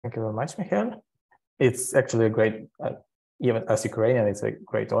Thank you very much, Michael. It's actually a great, even as Ukrainian, it's a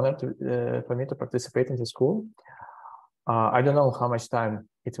great honor for me to participate in the school. I don't know how much time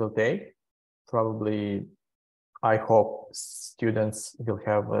it will take. Probably, I hope students will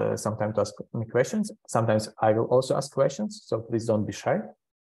have some time to ask me questions. Sometimes I will also ask questions, so please don't be shy.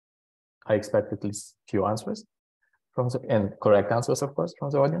 I expect at least a few answers and correct answers, of course,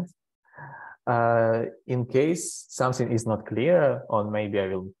 from the audience. In case something is not clear, or maybe I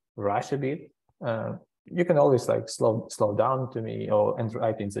will rush a bit, you can always like slow down to me and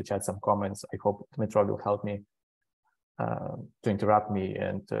write in the chat some comments. I hope Dmitro will help me to interrupt me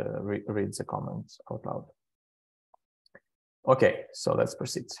and read the comments out loud. Okay, so let's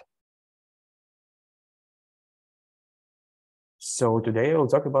proceed. So today we'll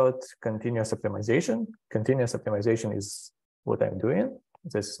talk about continuous optimization. Continuous optimization is what I'm doing.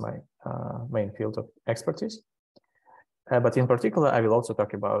 This is my main field of expertise. But in particular, I will also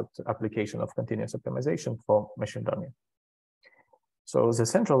talk about application of continuous optimization for machine learning. So the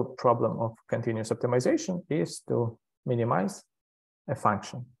central problem of continuous optimization is to minimize a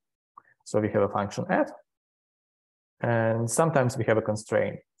function. So we have a function f, and sometimes we have a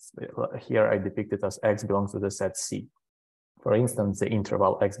constraint. Here I depict it as x belongs to the set C. For instance, the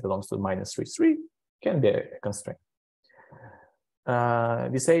interval x belongs to -3, can be a constraint.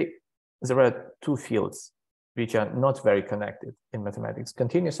 We say there are two fields which are not very connected in mathematics: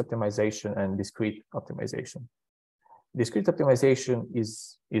 continuous optimization and discrete optimization. Discrete optimization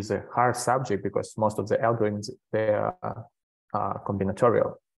is a hard subject because most of the algorithms, they are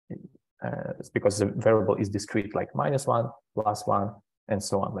combinatorial. It's because the variable is discrete, like -1, +1, and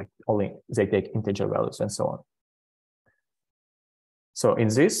so on. Like only they take integer values and so on. So in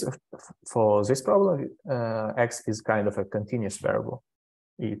this, for this problem, x is kind of a continuous variable.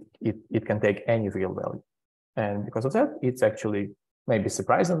 It can take any real value. And because of that, it's actually, maybe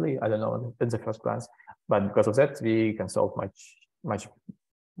surprisingly, I don't know at the first glance, but because of that, we can solve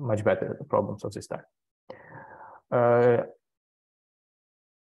much better problems of this type.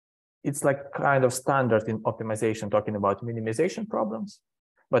 It's like kind of standard in optimization talking about minimization problems.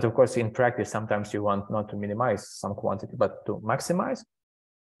 But of course, in practice, sometimes you want not to minimize some quantity, but to maximize.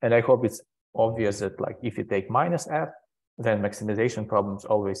 And I hope it's obvious that like if you take -f, then maximization problems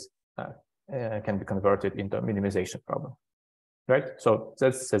always can be converted into a minimization problem, right? So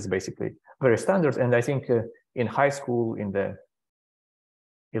that's basically very standard. And I think in high school, in the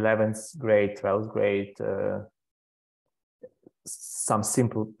 11th grade, 12th grade, some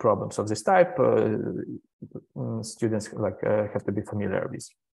simple problems of this type, students like have to be familiar with.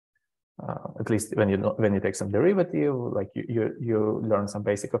 At least when you take some derivative, like you learn some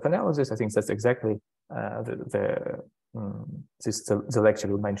basic of analysis. I think that's exactly the lecture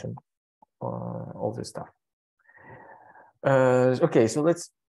will mention all this stuff. Okay, so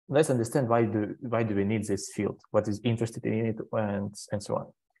let's understand why do we need this field? What is interested in it, and so on.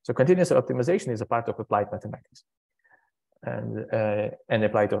 So continuous optimization is a part of applied mathematics, and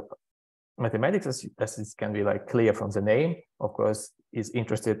applied mathematics, as it can be like clear from the name, of course, is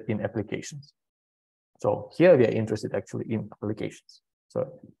interested in applications. So here we are interested actually in applications. So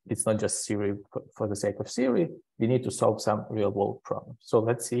it's not just theory for the sake of theory. We need to solve some real world problems. So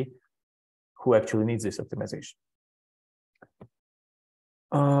let's see who actually needs this optimization.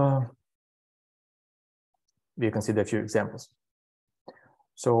 We consider a few examples.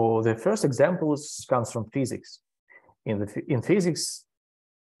 So the first examples comes from physics. In physics,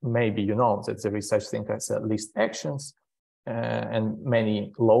 maybe you know that there is such thing as least actions, and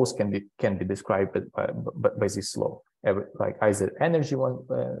many laws can be described by this law. Like either energy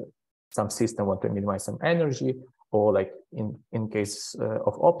some system want to minimize some energy, or like in case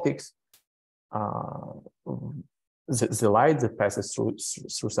of optics, the light that passes through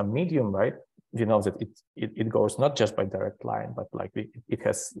some medium, right? You know that it goes not just by direct line, but like it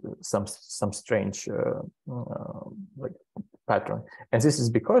has some strange like pattern. And this is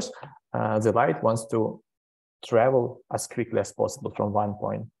because the light wants to travel as quickly as possible from one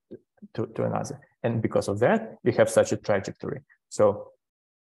point to another. And because of that, we have such a trajectory. So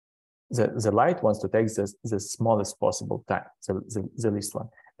the light wants to take the smallest possible time, the least one.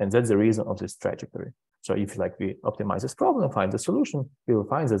 And that's the reason of this trajectory. So if like we optimize this problem and find the solution, we will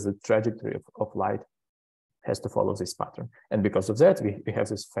find that the trajectory of light has to follow this pattern. And because of that, we have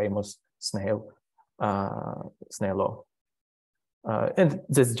this famous Snail law. And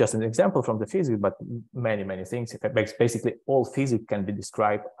this is just an example from the physics, but many things. Basically, all physics can be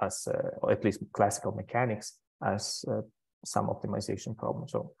described as, or at least classical mechanics, as some optimization problem.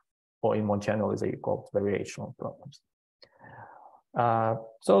 So, or in more general, they called variational problems.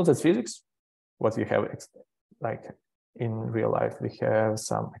 So that's physics. What we have like in real life. We have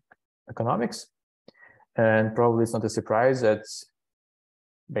some economics, and probably it's not a surprise that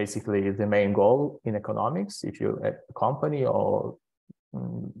basically the main goal in economics, if you're a company or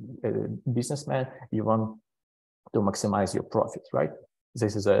a businessman, you want to maximize your profit, right?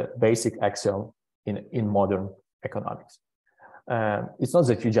 This is a basic axiom in modern economics. It's not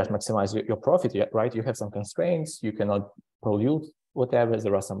that you just maximize your profit, right? You have some constraints, you cannot pollute whatever,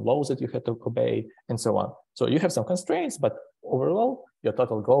 there are some laws that you have to obey, and so on. So you have some constraints, but overall, your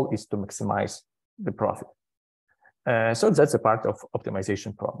total goal is to maximize the profit. So that's a part of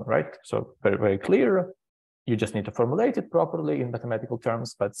optimization problem, right? So very, very clear. You just need to formulate it properly in mathematical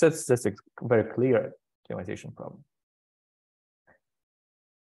terms, but that's a very clear optimization problem.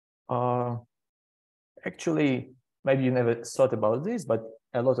 Actually, maybe you never thought about this, but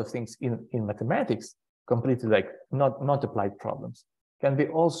a lot of things in mathematics, completely like not applied problems, can be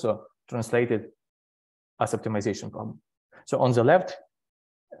also translated as optimization problem. So on the left,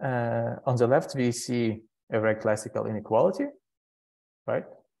 we see a very classical inequality, right?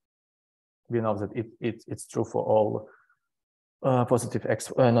 We know that it's true for all positive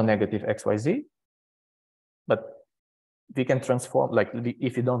x, non-negative x, y, z. But we can transform, like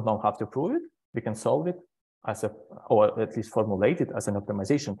if you don't know how to prove it, we can solve it as or at least formulate it as an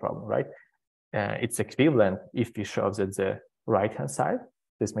optimization problem, right? It's equivalent if we show that the right-hand side,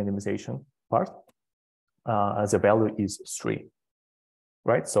 this minimization part, the value is 3,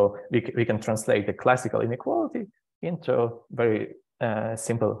 right? So we can translate the classical inequality into very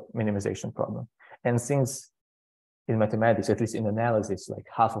simple minimization problem. And since in mathematics, at least in analysis, like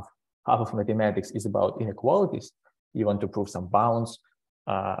half of mathematics is about inequalities, you want to prove some bounds,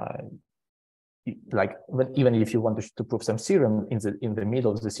 like even if you want to prove some theorem, in the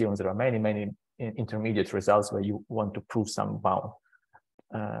middle of the theorem there are many intermediate results where you want to prove some bound.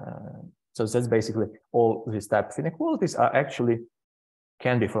 So that's basically all these types of inequalities are actually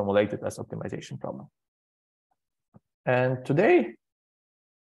can be formulated as optimization problem. And today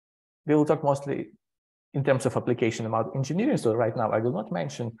we will talk mostly in terms of application about engineering. So right now I will not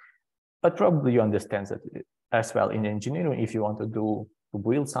mention, but probably you understand that as well in engineering. If you want to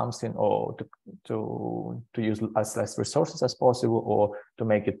build something or to use as less resources as possible or to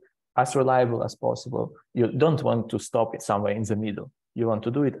make it as reliable as possible, you don't want to stop it somewhere in the middle. You want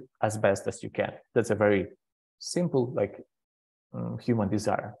to do it as best as you can. That's a very simple, like human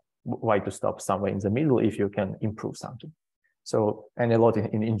desire. Why to stop somewhere in the middle if you can improve something? So, and a lot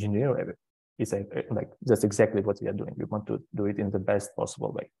in engineering is like that's exactly what we are doing. We want to do it in the best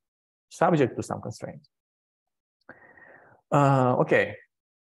possible way, subject to some constraints. Okay,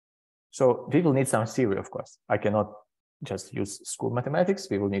 so we will need some theory, of course. I cannot just use school mathematics.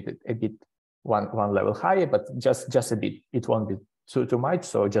 We will need it a bit one level higher, but just a bit. It won't be too much.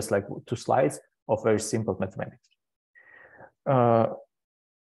 So just like 2 slides of very simple mathematics.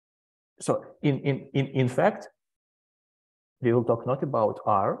 So in fact, we will talk not about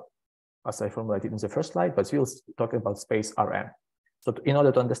R, as I formulated in the first slide, but we'll talk about space Rn. So in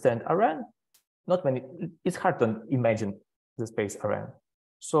order to understand Rn, it's hard to imagine the space Rn.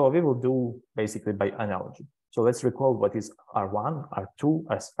 So we will do basically by analogy. So let's recall what is R1, R2,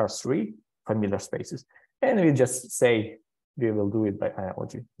 R3, familiar spaces. And we just say we will do it by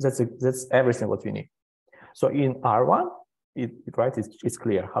analogy. That's everything what we need. So in R1, it's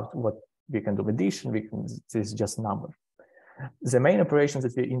clear what we can do addition. This is just number. The main operation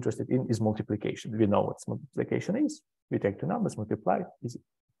that we're interested in is multiplication. We know what multiplication is. We take 2 numbers, multiply. Easy.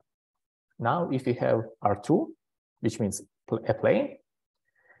 Now, if we have R2, which means a plane,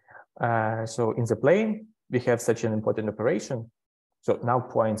 so in the plane, we have such an important operation. So now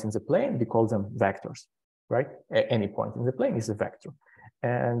points in the plane, we call them vectors, right? Any point in the plane is a vector.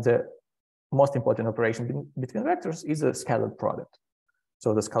 And the most important operation between vectors is a scalar product.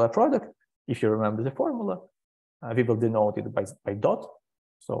 So the scalar product, if you remember the formula, we will denote it by dot.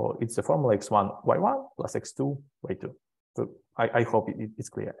 So it's the formula x1, y1 plus x2, y2. So I hope it's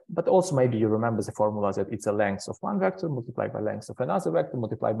clear. But also maybe you remember the formula that it's a length of one vector multiplied by length of another vector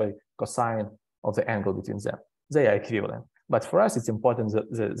multiplied by cosine of the angle between them. They are equivalent. But for us, it's important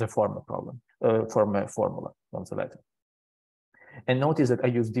the former formula from the letter. And notice that I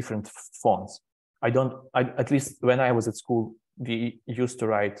use different fonts. At least when I was at school, we used to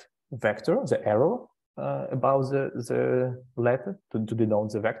write vector, the arrow, above the letter to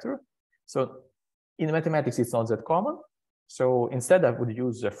denote the vector. So in mathematics, it's not that common. So instead, I would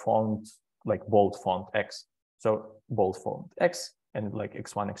use the font, like bold font X. So bold font X and like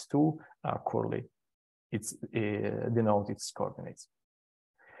X1, X2, curly. It's denote its coordinates.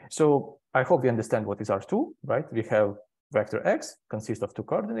 So I hope you understand what is R2, right? We have vector X consists of 2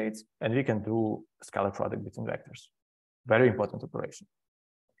 coordinates, and we can do a scalar product between vectors. Very important operation.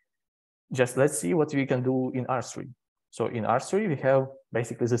 Just let's see what we can do in R3. So in R3, we have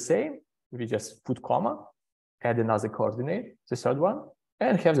basically the same. We just put comma, add another coordinate, the third one,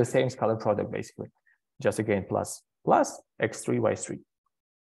 and have the same scalar product, basically. Just again, plus x3, y3.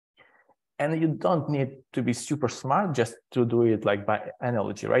 And you don't need to be super smart just to do it like by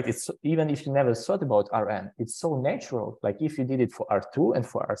analogy, right? It's even if you never thought about Rn, it's so natural. Like if you did it for R2 and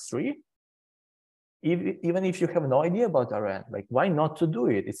for R3, even if you have no idea about Rn, like why not to do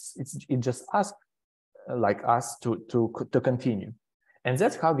it? It just asks like us to continue, and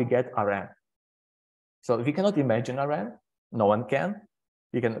that's how we get Rn. So we cannot imagine Rn. No one can.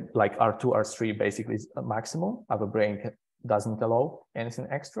 We can like R2, R3 basically is a maximum. Our brain doesn't allow anything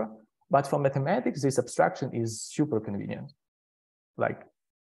extra. But for mathematics, this abstraction is super convenient. Like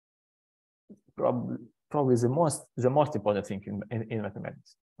probably the most important thing in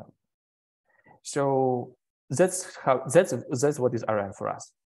mathematics. So that's what is Rn for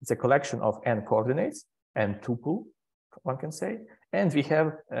us. It's a collection of n coordinates and tuple, one can say, and we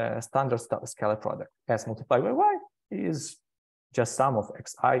have a standard scalar product. S multiplied by y is just sum of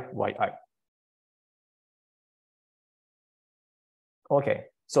xi, yi. Okay,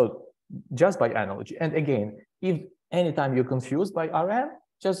 so just by analogy. And again, if anytime you're confused by Rn,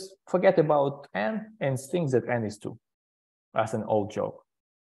 just forget about n and think that n is 2, as an old joke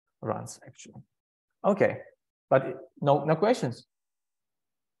runs actually. Okay, but no questions.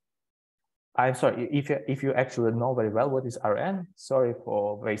 I'm sorry if you actually know very well what is Rn. Sorry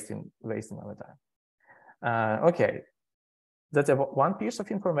for wasting our time. Okay, that's one piece of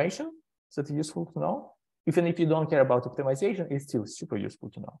information that's useful to know. Even if you don't care about optimization, it's still super useful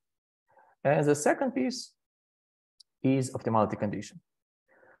to know. And the second piece is optimality condition.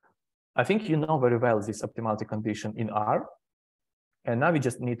 I think you know very well this optimality condition in R, and now we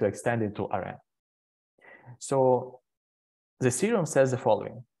just need to extend it to Rn. So the theorem says the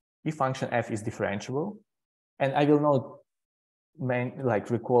following: if function f is differentiable, and I will not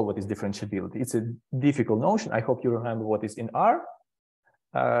recall what is differentiability. It's a difficult notion. I hope you remember what is in R.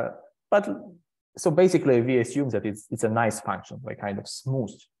 But so basically, we assume that it's a nice function, like kind of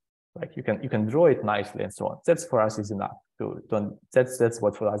smooth. Like you can draw it nicely and so on. That's for us is enough. That's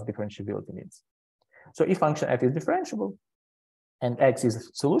what for us differentiability means. So if function f is differentiable, and x is a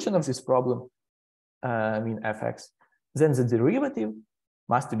solution of this problem, I mean fx, then the derivative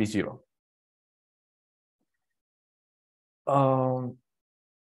must be 0.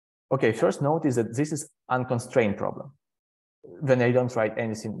 Okay, first note is that this is unconstrained problem. When I don't write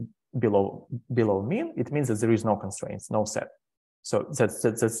anything below mean, it means that there is no constraints, no set. So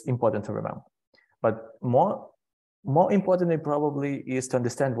that's important to remember. But more importantly probably is to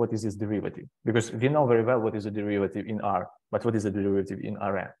understand what is this derivative, because we know very well what is the derivative in R, but what is the derivative in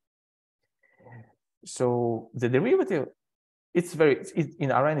Rn? So the derivative, in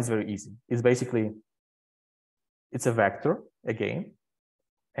Rn is very easy. It's basically, it's a vector again,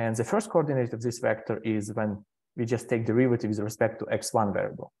 and the first coordinate of this vector is when we just take derivative with respect to x1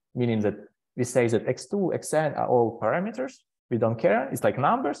 variable, meaning that we say that x2, xn are all parameters. We don't care, it's like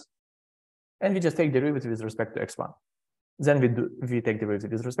numbers, and we just take derivative with respect to x1. Then we take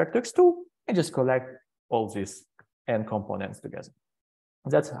derivative with respect to x2 and just collect all these n components together.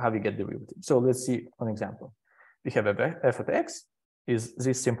 That's how we get derivative. So let's see an example. We have f of x is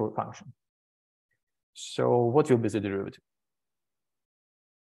this simple function. So what will be the derivative?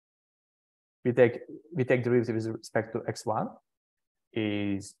 We take derivative with respect to x1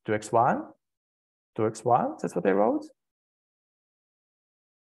 is 2x1, that's what I wrote.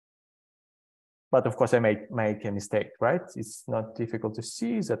 But of course, I make a mistake, right? It's not difficult to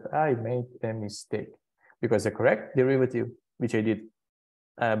see that I made a mistake, because the correct derivative, which I did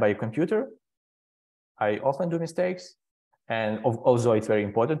by a computer, I often do mistakes. And although it's very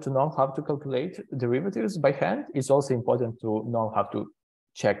important to know how to calculate derivatives by hand, it's also important to know how to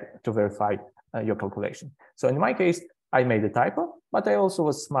check, to verify your calculation. So in my case, I made a typo, but I also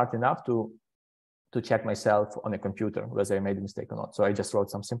was smart enough to check myself on a computer whether I made a mistake or not. So I just wrote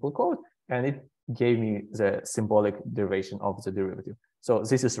some simple code, and it gave me the symbolic derivation of the derivative. So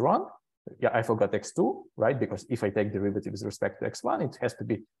this is wrong. Yeah, I forgot x2, right? Because if I take derivative with respect to x1, it has to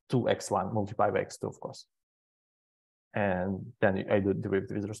be 2x1 multiplied by x2, of course. And then I do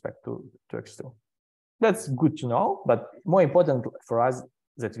derivative with respect to x2. That's good to know, but more important for us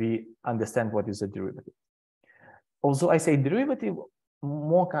that we understand what is the derivative. Also, I say derivative,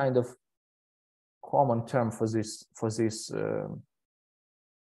 more kind of common term for this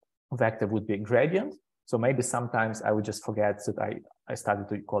vector would be gradient. So maybe sometimes I would just forget that I started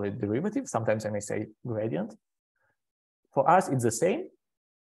to call it derivative. Sometimes I may say gradient. For us, it's the same.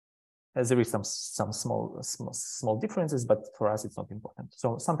 there is some small differences, but for us it's not important.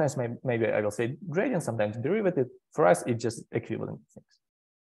 So sometimes maybe I will say gradient, sometimes derivative. For us, it's just equivalent things.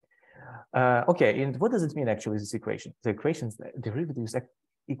 Okay, and what does it mean actually, this equation? The equation's derivative is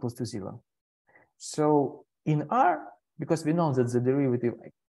equals to 0. So in R, because we know that the derivative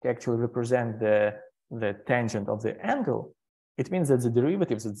actually represent the tangent of the angle, it means that the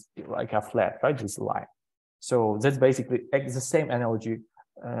derivatives is like a flat, right? This line. So that's basically the same analogy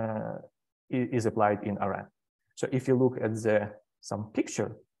is applied in Rn. So if you look at some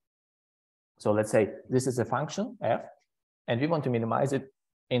picture, so let's say this is a function f, and we want to minimize it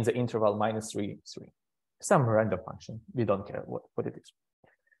in the interval -3, 3. Some random function. We don't care what it is.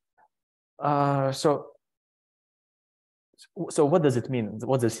 So what does it mean?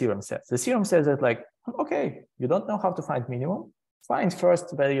 What the theorem says? The theorem says that, like, okay, you don't know how to find minimum. Find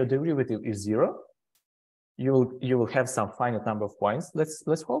first whether your derivative is 0. You will have some finite number of points.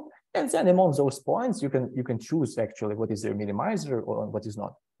 Let's hope, and then among those points, you can choose actually what is the minimizer or what is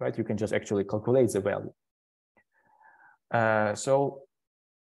not. Right? You can just actually calculate the value. So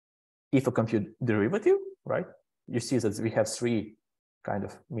if you compute derivative, right, you see that we have 3 kind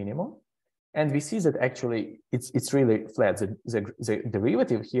of minimum. And we see that actually it's really flat. The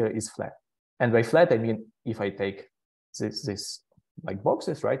derivative here is flat. And by flat, I mean, if I take this like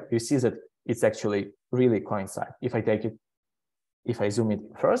boxes, right, you see that it's actually really coincide. If I zoom it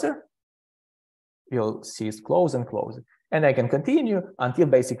further, you'll see it's close and close. And I can continue until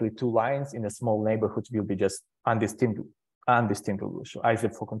basically 2 lines in a small neighborhood will be just undistinguishable, either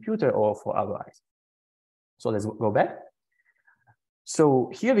for computer or for other eyes. So let's go back. So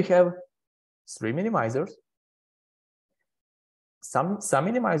here we have 3 minimizers. Some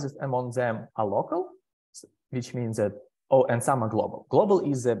minimizers among them are local, which means that, oh, and some are global. Global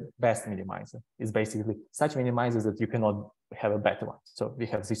is the best minimizer. It's basically such minimizers that you cannot have a better one. So we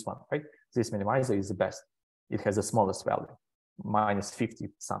have this one, right? This minimizer is the best. It has the smallest value,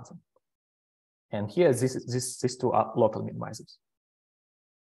 -50 something. And here, these 2 are local minimizers.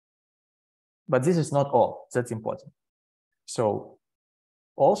 But this is not all. That's important. So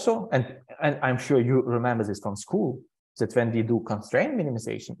also, and I'm sure you remember this from school, that when we do constraint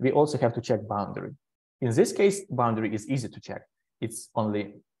minimization, we also have to check boundary. In this case, boundary is easy to check. It's only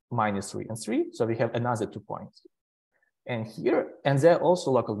 -3 and 3, so we have another 2 points. And here, and they're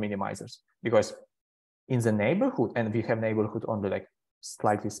also local minimizers, because in the neighborhood, and we have neighborhood only like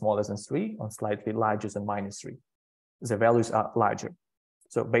slightly smaller than 3 or slightly larger than -3, the values are larger.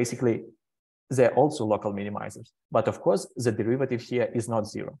 So basically, they're also local minimizers. But of course, the derivative here is not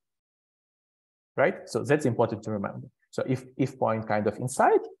 0. Right? So that's important to remember. So if point kind of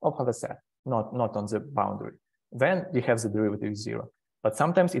inside of a set, not on the boundary, then we have the derivative 0. But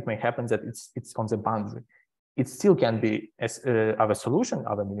sometimes it may happen that it's on the boundary. It still can be our solution,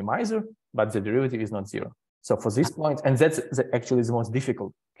 our minimizer, but the derivative is not 0. So for this point, and that's actually the most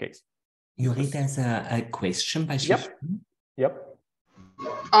difficult case. Yurii, there's a question by Shevchenko. Yep.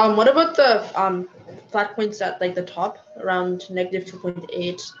 What about the flat points at like the top around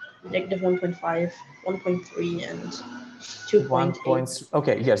 -2.8, -1.5, 1.3, and 2.8?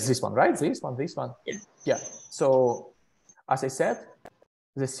 Okay, yes, this one, right? This one. Yeah. So as I said,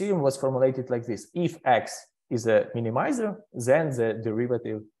 the theorem was formulated like this. If x is a minimizer, then the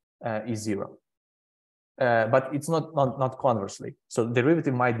derivative is 0. But it's not conversely. So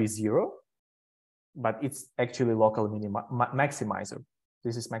derivative might be 0, but it's actually local maximizer.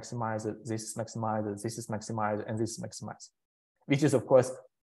 This is maximizer, this is maximizer, this is maximizer, and this is maximizer, which is of course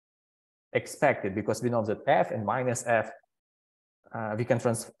expected because we know that f and -f, we can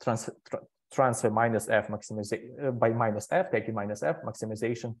transfer -f maximization by -f, taking -f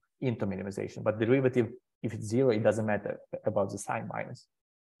maximization into minimization. But derivative, if it's 0, it doesn't matter about the sign minus.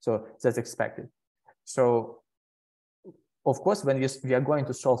 So that's expected. So of course, when we are going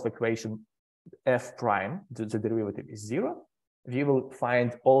to solve equation f prime, the derivative is 0. We will find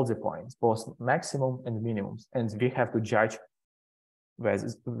all the points, both maximum and minimums, and we have to judge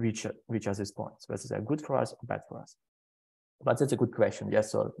which are these points, whether they're good for us or bad for us. But that's a good question.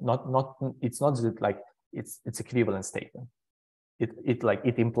 Yes, so it's not like it's equivalent statement.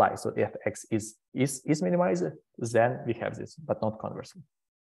 It implies, so if x is minimizer, then we have this, but not conversely.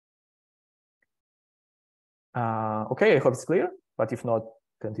 Okay, I hope it's clear. But if not,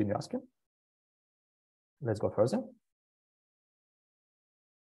 continue asking. Let's go further.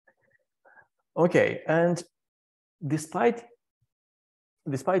 Okay, and despite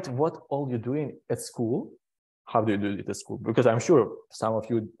what all you're doing at school, how do you do it at school? Because I'm sure some of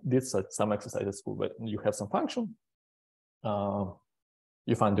you did some exercise at school, but you have some function,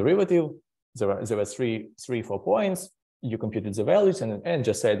 you find derivative, there were 3, 4 points, you computed the values and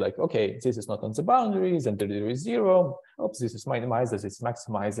just said like, okay, this is not on the boundaries, and there is 0. Oops, this is minimizer, this is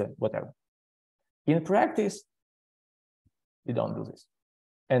maximizer, whatever. In practice, we don't do this.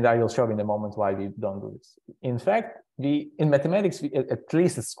 And I will show in a moment why we don't do this. In fact, in mathematics, at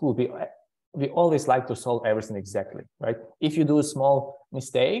least at school, we always like to solve everything exactly, right? If you do a small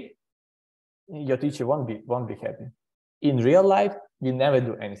mistake, your teacher won't be happy. In real life, we never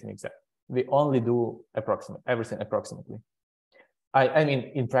do anything exact. We only do everything approximately. I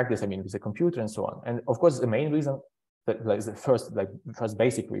mean, in practice, I mean, with the computer and so on. And of course, the main reason, the first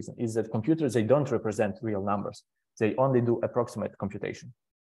basic reason is that computers, they don't represent real numbers. They only do approximate computation,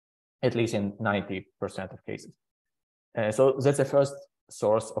 at least in 90% of cases. So that's the first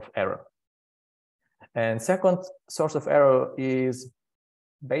source of error. And second source of error is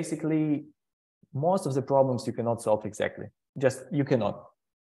basically most of the problems you cannot solve exactly. Just you cannot.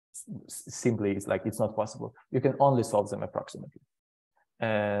 Simply, it's like it's not possible. You can only solve them approximately.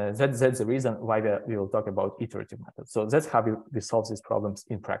 That's the reason why we will talk about iterative methods. So that's how we solve these problems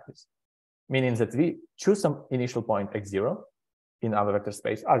in practice, meaning that we choose some initial point x0 in our vector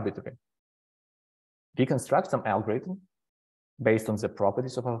space arbitrarily. We construct some algorithm based on the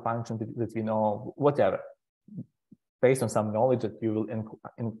properties of our function that we know, whatever, based on some knowledge that you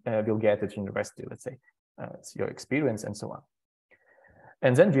will get at university, let's say, it's your experience and so on.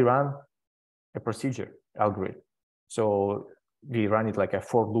 And then we run a procedure algorithm. So we run it like a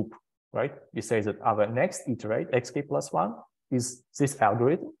for loop, right? We say that our next iterate, xk plus 1, is this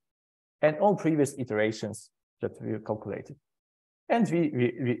algorithm and all previous iterations that we calculated. And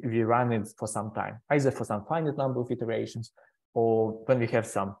we run it for some time, either for some finite number of iterations, or when we have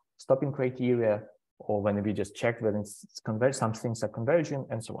some stopping criteria, or when we just check whether some things are converging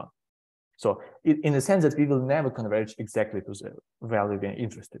and so on. So in the sense that we will never converge exactly to the value we're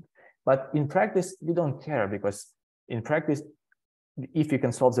interested. But in practice, we don't care, because in practice, if we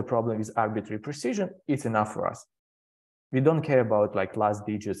can solve the problem with arbitrary precision, it's enough for us. We don't care about like last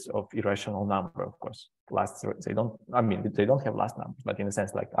digits of irrational number, of course. They don't have last numbers, but in a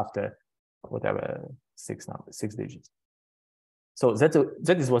sense, like after whatever 6 digits. So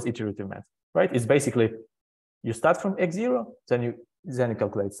that is what's iterative method, right? It's basically you start from x0, then you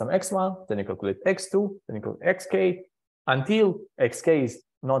calculate some x1, then you calculate x2, then you calculate xk, until xk is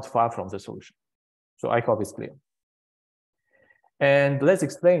not far from the solution. So I hope it's clear. And let's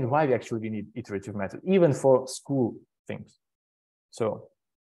explain why we need iterative method, even for school things. So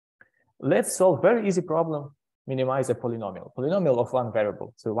let's solve very easy problem, minimize a polynomial of one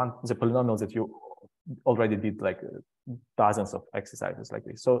variable. So the polynomial that you already did like dozens of exercises like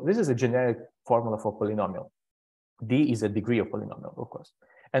this. So this is a generic formula for polynomial. D is a degree of polynomial, of course.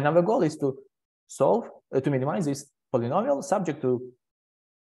 And our goal is to minimize this polynomial subject to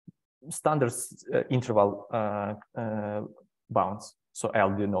standard interval bounds. So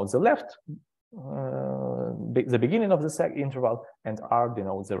L denotes the left, the beginning of the interval, and R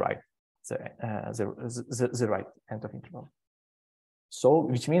denotes the right, the right end of interval. So,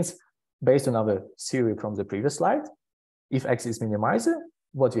 which means, based on our theory from the previous slide, if X is minimizer,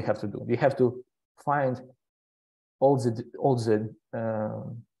 what we have to do? We have to find all the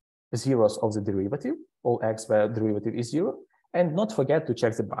zeros of the derivative, all X where derivative is 0, and not forget to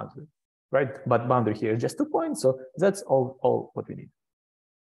check the boundary, right? But boundary here is just 2 points, so that's all what we need.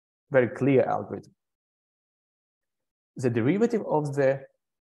 Very clear algorithm. The derivative of the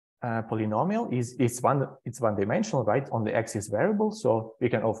polynomial it's one dimensional, right? Only X is variable, so we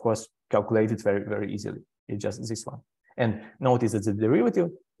can of course calculate it very, very easily. It's just this one. And notice that the derivative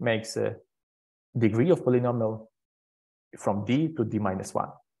makes a degree of polynomial from D to D minus 1.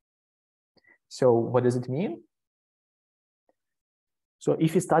 So what does it mean? So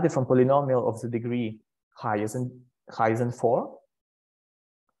if you started from polynomial of the degree higher than 4,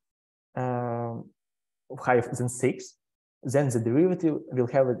 higher than 6, then the derivative will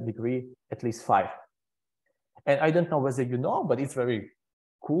have a degree at least 5. And I don't know whether you know, but it's very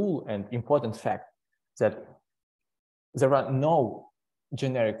cool and important fact that there are no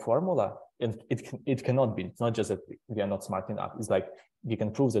generic formula, and it cannot be. It's not just that we are not smart enough. It's like we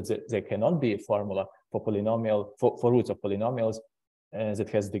can prove that there cannot be a formula for polynomial for roots of polynomials that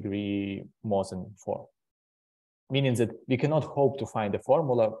has degree more than 4. Meaning that we cannot hope to find a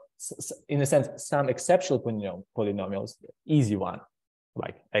formula, in a sense, some exceptional polynomials, easy one,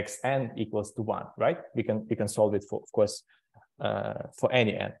 like xn equals to 1, right? We can solve it for, of course, for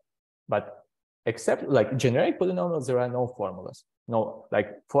any n. But except like generic polynomials, there are no formulas. No, like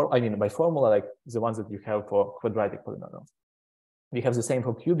by formula, like the ones that you have for quadratic polynomials. We have the same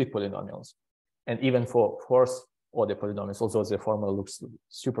for cubic polynomials, and even for fourth order polynomials, although the formula looks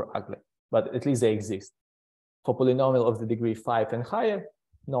super ugly, but at least they exist. For polynomial of the degree 5 and higher,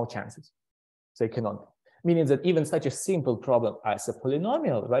 no chances. They cannot. Meaning that even such a simple problem as a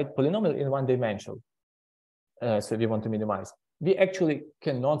polynomial, right? Polynomial in one dimension. So we want to minimize. We actually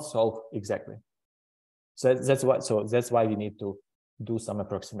cannot solve exactly. So that's why we need to do some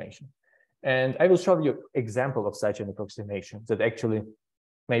approximation. And I will show you example of such an approximation that actually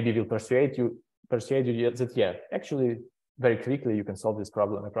maybe will persuade you that yeah, actually very quickly you can solve this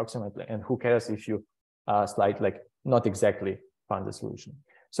problem approximately. And who cares if you not exactly find the solution.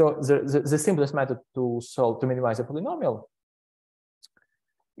 So the simplest method to minimize a polynomial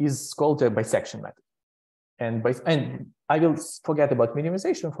is called a bisection method. And I will forget about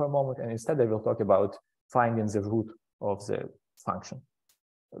minimization for a moment, and instead I will talk about finding the root of the function,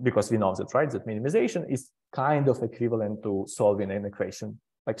 because we know that, right? That minimization is kind of equivalent to solving an equation,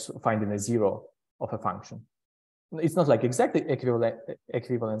 like finding a zero of a function. It's not like exactly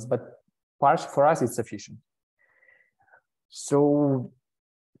equivalence, but for us it's sufficient. So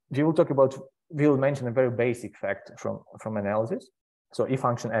we will mention a very basic fact from analysis. So if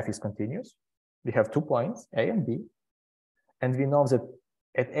function f is continuous, we have 2 points, a and b, and we know that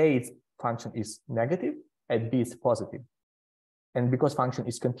at a its function is negative, at b it's positive. And because function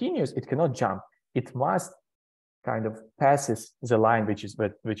is continuous, it cannot jump. It must kind of passes the line which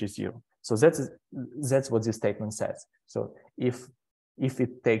is 0. So that's what this statement says. So if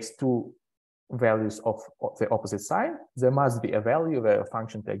it takes 2 values of the opposite sign, there must be a value where a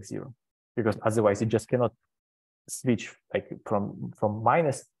function takes 0, because otherwise it just cannot switch like from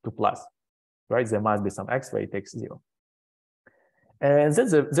minus to plus, right? There must be some x where it takes 0. And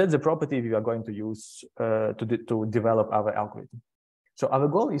that's the property we are going to use to develop our algorithm. So our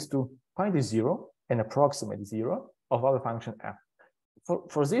goal is to find a 0 and approximate 0 of our function f.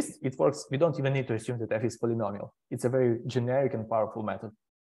 For this, it works. We don't even need to assume that f is polynomial. It's a very generic and powerful method.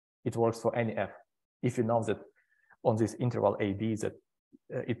 It works for any f, if you know that on this interval a, b, that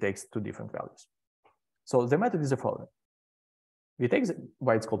it takes 2 different values. So the method is the following. We take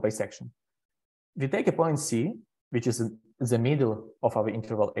why it's called bisection. We take a point C, which is the middle of our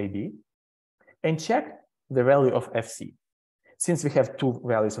interval AB, and check the value of FC. Since we have 2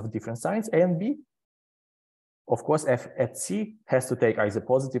 values of different signs, A and B, of course, f at C has to take either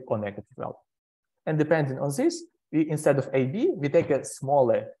positive or negative value. And depending on this, instead of AB, we take a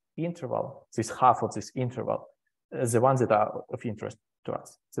smaller interval, this half of this interval, the ones that are of interest to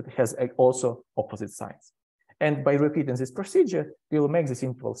us, that has also opposite signs. And by repeating this procedure, we will make this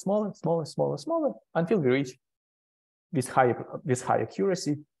interval smaller, smaller, smaller, smaller, until we reach this high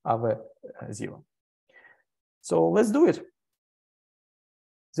accuracy of 0. So let's do it.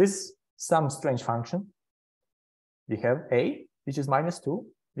 This is some strange function. We have a, which is -2.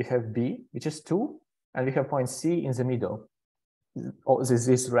 We have b, which is 2, and we have point C in the middle.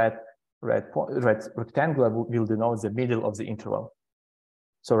 This red rectangle will denote the middle of the interval.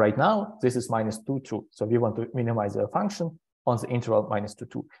 So right now, this is -2, 2. So we want to minimize the function on the interval -2,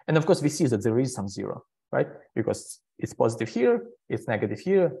 2. And of course, we see that there is some 0, right? Because it's positive here, it's negative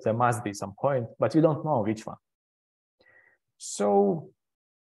here. There must be some point, but we don't know which one. So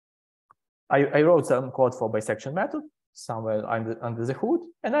I wrote some code for bisection method somewhere under the hood,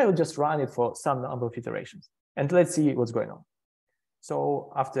 and I will just run it for some number of iterations. And let's see what's going on.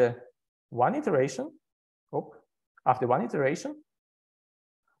 So after one iteration,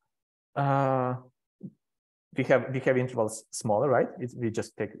 we have intervals smaller, right? We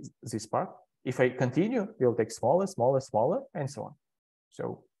just take this part. If I continue, we'll take smaller, smaller, smaller, and so on.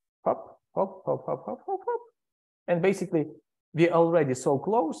 So hop, hop, hop, hop, hop, hop, hop. And basically, we're already so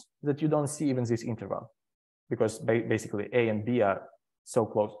close that you don't see even this interval, because basically A and B are so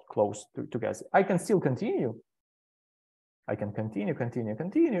close together. I can still continue. I can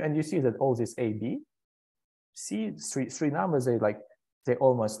continue, and you see that all this A, B, C, three numbers, they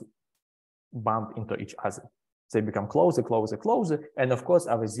almost bump into each other. They become closer, closer, closer, and of course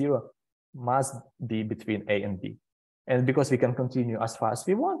our 0 must be between A and B. And because we can continue as far as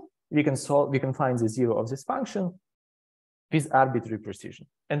we want, we can find the 0 of this function with arbitrary precision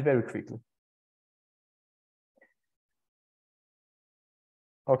and very quickly.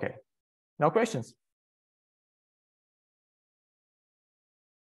 Okay, now questions?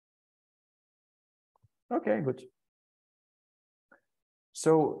 Okay, good.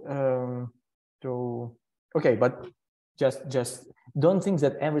 So, okay, but just don't think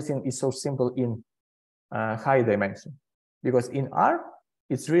that everything is so simple in high dimension, because in R,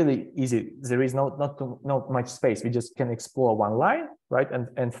 it's really easy. There is not much space. We just can explore one line, right?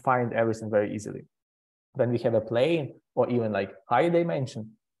 And find everything very easily. When we have a plane or even like high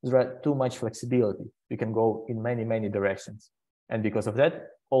dimension, there are too much flexibility. We can go in many, many directions. And because of that,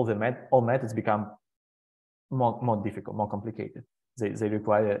 all methods become more difficult, more complicated. They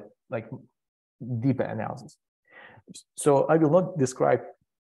require like deeper analysis. So I will not describe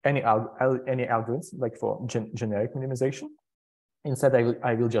any algorithms like for generic minimization. Instead,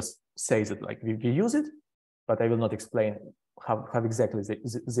 I will just say that like we use it, but I will not explain how exactly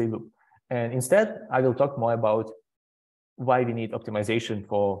they look. And instead, I will talk more about why we need optimization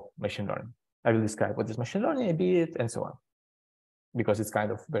for machine learning. I will describe what is machine learning a bit and so on, because it's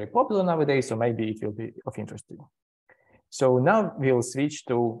kind of very popular nowadays, so maybe it will be of interest to you. So now we will switch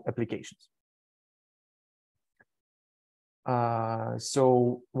to applications.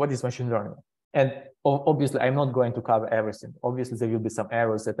 So what is machine learning? And obviously, I'm not going to cover everything. Obviously, there will be some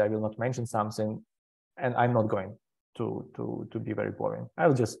errors that I will not mention something, and I'm not going to be very boring. I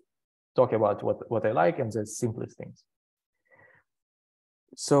will just talk about what I like and the simplest things.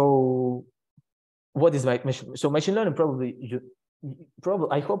 So what is machine? So machine learning, probably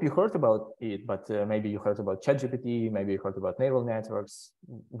I hope you heard about it, but maybe you heard about ChatGPT, maybe you heard about neural networks,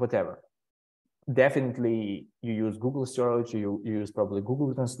 whatever. Definitely you use Google search, you use probably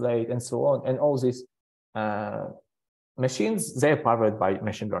Google Translate and so on, and all these machines, they're powered by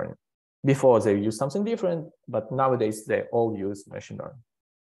machine learning. Before they use something different, but nowadays they all use machine learning.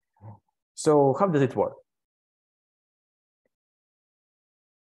 So how does it work?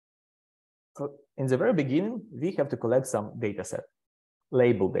 So in the very beginning, we have to collect some data set,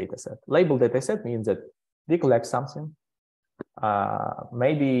 labeled data set. Labeled data set means that we collect something,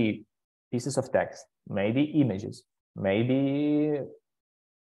 maybe pieces of text, maybe images, maybe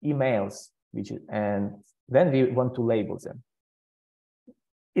emails, and then we want to label them.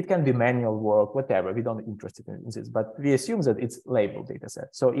 It can be manual work, whatever. We don't interested in this, but we assume that it's labeled data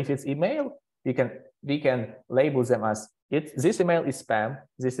set. So if it's email, we can label them as this email is spam,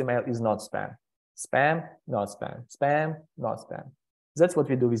 this email is not spam, spam, not spam, spam, not spam. That's what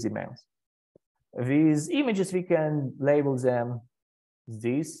we do with emails. With images, we can label them.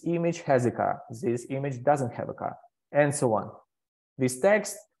 This image has a car, this image doesn't have a car, and so on. This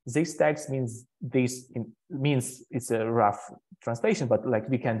text means means it's a rough translation, but like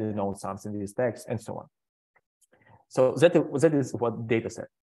we can denote something with this text and so on. So that is what data set.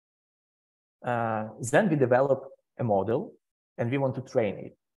 Then we develop a model and we want to train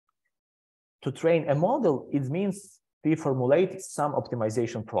it. To train a model, it means we formulate some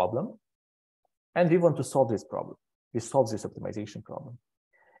optimization problem and we want to solve this problem. We solve this optimization problem.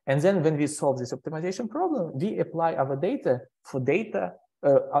 And then when we solve this optimization problem, we apply our data for data,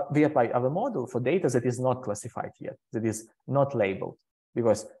 we apply our model for data that is not classified yet, that is not labeled,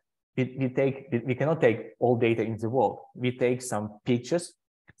 because we cannot take all data in the world. We take some pictures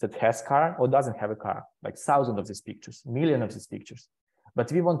that has car or doesn't have a car, like thousands of these pictures, millions of these pictures.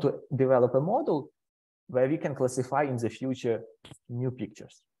 But we want to develop a model where we can classify in the future new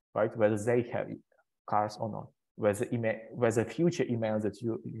pictures, right? Whether they have cars or not, whether future emails that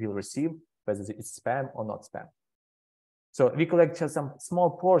you will receive, whether it's spam or not spam. So we collect just some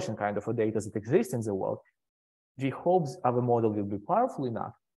small portion kind of data that exists in the world. We hope our model will be powerful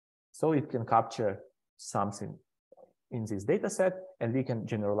enough so it can capture something in this data set and we can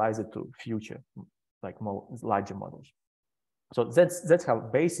generalize it to future, like more larger models. So that's how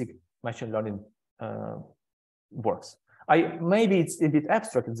basic machine learning works. Maybe it's a bit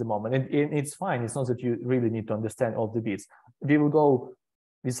abstract at the moment, and it's fine. It's not that you really need to understand all the bits. We will go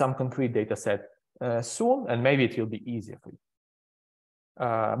with some concrete data set soon, and maybe it will be easier for you.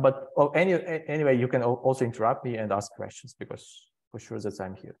 But anyway, you can also interrupt me and ask questions, because for sure that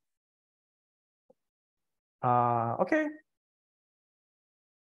I'm here. Okay.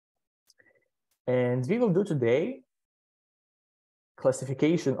 And we will do today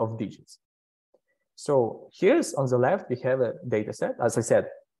classification of digits. So here's on the left, we have a data set. As I said,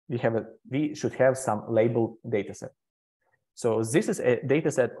 we should have some labeled data set. So this is a data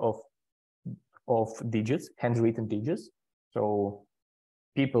set of digits, handwritten digits. So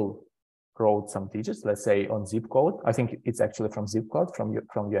people wrote some digits, let's say on zip code. I think it's actually from zip code from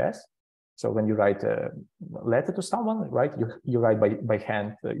US. So when you write a letter to someone, right, you write by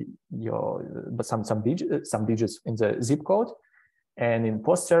hand some digits in the zip code, and in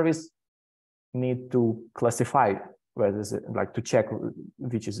post service need to classify whether like to check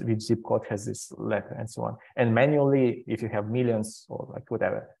which zip code has this letter and so on. And manually, if you have millions or like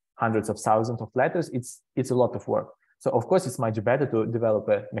whatever, hundreds of thousands of letters, it's a lot of work. So of course, it's much better to develop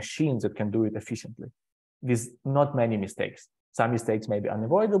a machine that can do it efficiently with not many mistakes. Some mistakes may be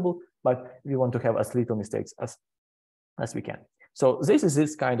unavoidable, but we want to have as little mistakes as we can. So this is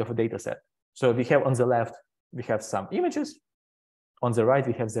this kind of a data set. So we have on the left, we have some images. On the right,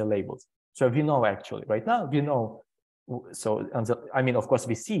 we have their labels. So we know actually, right now, we know So I mean, of course,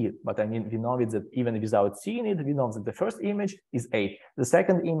 we see it, but I mean, we know it that even without seeing it, we know that the first image is 8, the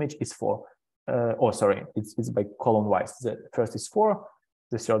second image is 4. Oh, sorry, it's by column wise. The first is 4,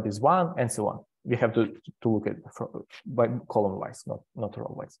 the third is 1, and so on. We have to look at by column wise, not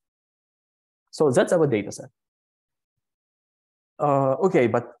row wise. So that's our data set. Okay,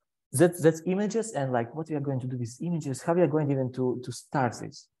 but that's images, and like what we are going to do with images, how we are going even to start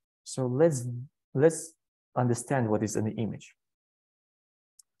this. So let's understand what is an image.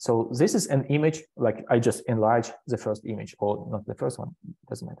 So this is an image, like I just enlarged the first image, or not the first one,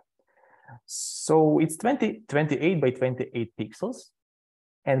 doesn't matter. So it's 28 by 28 pixels.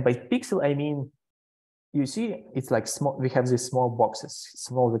 And by pixel, I mean, you see, it's like small, we have these small boxes,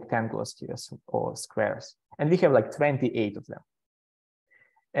 small rectangles here, or squares, and we have like 28 of them.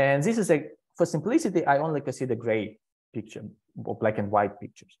 And this is for simplicity, I only consider gray picture or black and white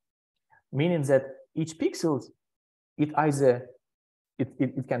pictures, meaning that each pixel, it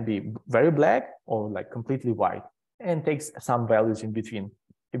can be very black or like completely white, and takes some values in between,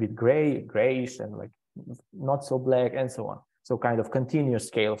 a bit gray, grayish, and like not so black, and so on. So kind of continuous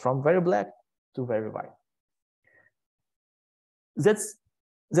scale from very black to very white. That's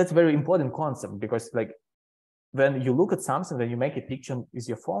very important concept, because like when you look at something, when you make a picture with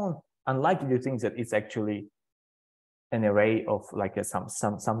your phone, unlikely you think that it's actually an array of like some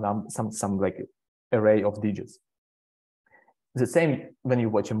like array of digits. The same when you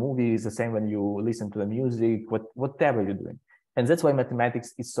watch a movie, the same when you listen to the music, whatever you're doing. And that's why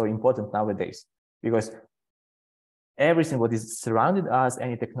mathematics is so important nowadays, because everything what is surrounding us,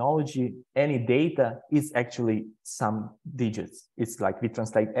 any technology, any data, is actually some digits. It's like we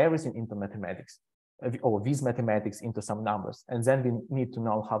translate everything into mathematics, or with mathematics into some numbers, and then we need to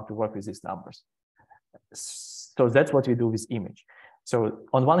know how to work with these numbers. So that's what we do with image. So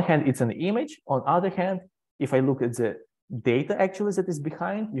on one hand, it's an image. On other hand, if I look at the data actually that is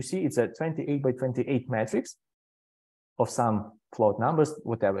behind, you see it's a 28 by 28 matrix of some float numbers,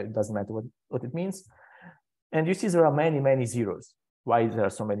 whatever, it doesn't matter what it means. And you see there are many zeros. Why there are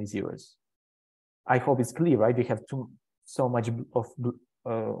so many zeros? I hope it's clear, right? We have so much of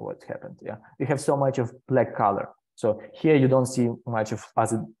what happened. Yeah, we have so much of black color. So here you don't see much of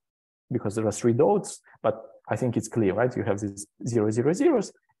other, because there are 3 dots, but I think it's clear, right? You have these 0, 0,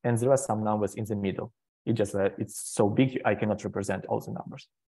 zeros, and there are some numbers in the middle. It just it's so big I cannot represent all the numbers.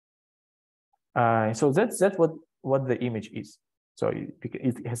 So that's what the image is. So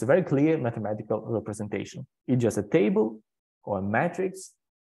it has a very clear mathematical representation. It's just a table or a matrix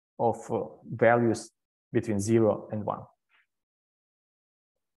of values between 0 and 1.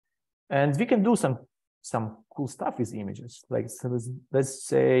 And we can do some cool stuff with images. Like, so let's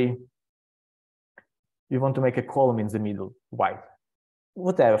say you want to make a column in the middle, white,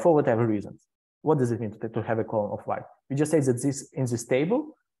 for whatever reasons. What does it mean to have a column of white? We just say that in this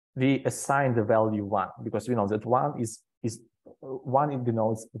table, we assign the value 1, because we know that 1 it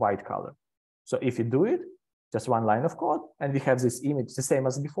denotes white color. So if you do it, just one line of code, and we have this image the same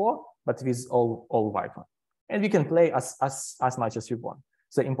as before, but with all white one. And we can play as much as we want.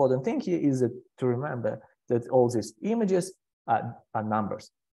 So the important thing here is to remember that all these images are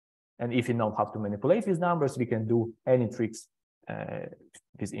numbers. And if you know how to manipulate these numbers, we can do any tricks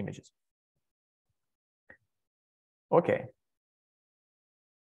with images. Okay.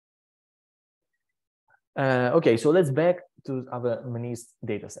 Okay, so let's back to our Manise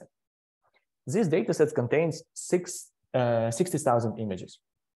dataset. This dataset contains 60,000 images.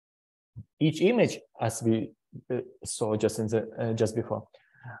 Each image, as we saw just before,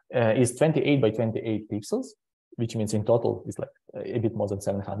 is 28 by 28 pixels, which means in total is like a bit more than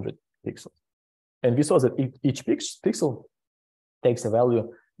 700 pixels. And we saw that each pixel takes a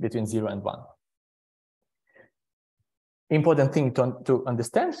value between 0 and 1. Important thing to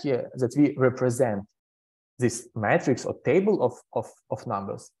understand here is that we represent this matrix or table of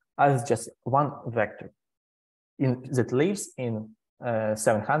numbers as just one vector that lives in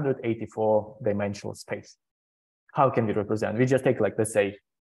 784 dimensional space. How can we represent? We just take, like, let's say,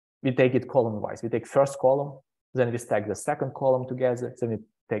 we take it column wise. We take first column, then we stack the second column together, then we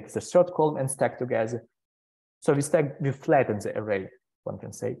take the third column and stack together. So we flatten the array, one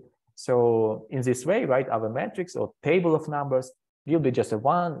can say. So in this way, right, our matrix or table of numbers will be just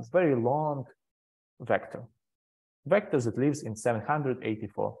one very long vector that lives in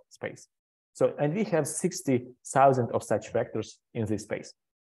 784 space. So, and we have 60,000 of such vectors in this space.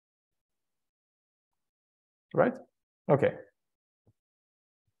 Right? Okay.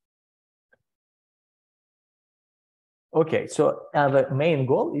 Okay, so our main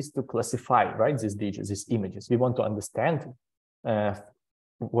goal is to classify, right, these digits, these images. We want to understand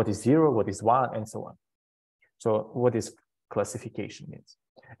what is 0, what is 1, and so on. So what is classification means?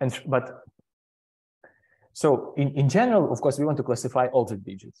 So in general, of course, we want to classify all the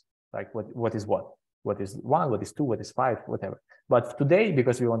digits, like what is 1, what is 2, what is 5, whatever. But today,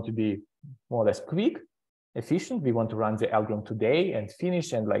 because we want to be more or less quick, efficient, we want to run the algorithm today and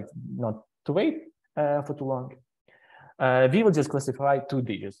finish and like not to wait for too long. We will just classify 2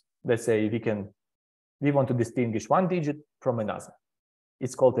 digits. Let's say we want to distinguish 1 digit from another.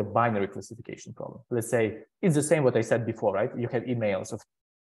 It's called a binary classification problem. Let's say it's the same what I said before, right? You have emails of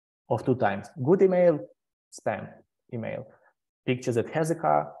 2 types: good email, spam email, picture that has a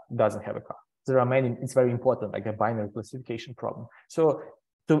car, doesn't have a car. There are many. It's very important, like a binary classification problem. So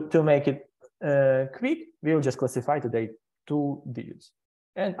to make it quick, we will just classify today 2 digits,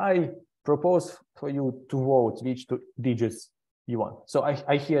 and I propose for you to vote which 2 digits you want. So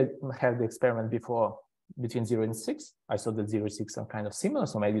I here have the experiment before between 0 and 6. I saw that 0 and 6 are kind of similar,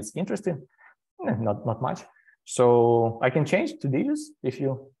 so maybe it's interesting. Not much. So I can change 2 digits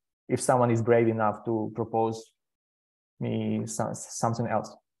if someone is brave enough to propose me something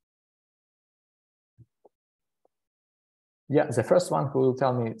else. Yeah, the first one who will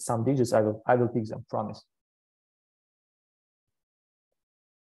tell me some digits, I will pick them, promise.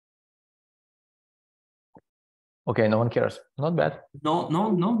 Okay, no one cares. Not bad. No.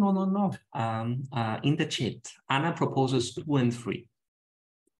 In the chat, Anna proposes 2 and 3.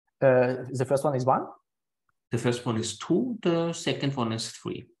 The first one is 1? The first one is 2, the second one is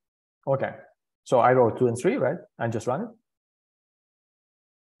 3. Okay, so I wrote 2 and 3, right? And just run it.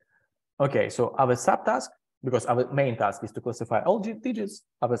 Okay, so our subtask, because our main task is to classify all digits,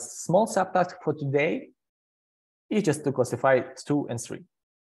 our small subtask for today is just to classify 2 and 3.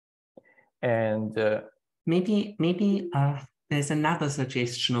 And maybe there's another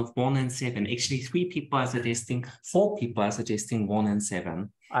suggestion of 1 and 7. Actually, 3 people are suggesting, 4 people are suggesting 1 and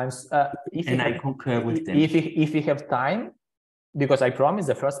 7. I concur with them. If we have time, because I promise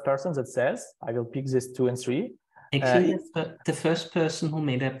the first person that says I will pick this 2 and 3. Actually, the first person who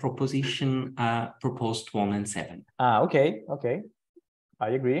made a proposition proposed 1 and 7. Okay. I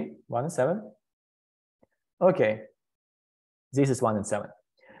agree. 1 and 7. Okay. This is 1 and 7.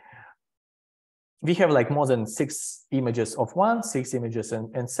 We have like more than 6 images of 1, 6 images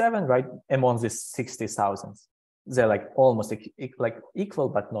and 7, right? Among these 60,000. They're like almost like equal,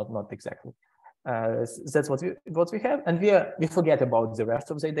 but not exactly. That's what we have, and we forget about the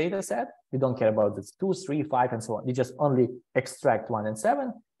rest of the data set. We don't care about the 2, 3, 5, and so on. We just only extract 1 and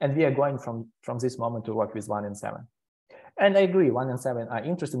 7, and we are going from this moment to work with 1 and 7. And I agree, 1 and 7 are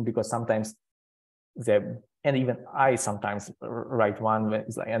interesting because sometimes and even I sometimes write 1,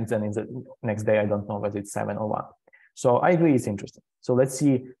 and then in the next day I don't know whether it's 7 or 1. So I agree, it's interesting. So let's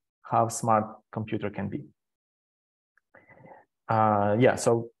see how smart computer can be. Yeah,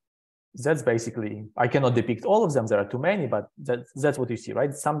 so that's basically, I cannot depict all of them, there are too many, but that's what you see,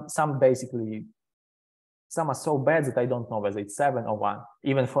 right? Some are so bad that I don't know whether it's 7 or 1.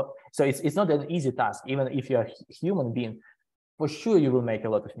 So it's not an easy task. Even if you're a human being, for sure you will make a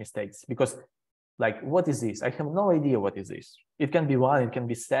lot of mistakes, because like, what is this? I have no idea what is this. It can be 1, it can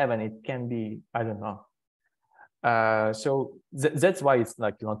be 7, it can be, I don't know. So that's why it's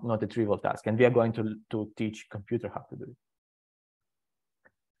like not a trivial task, and we are going to teach computer how to do it.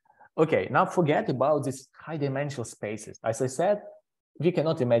 Okay, now forget about these high-dimensional spaces. As I said, we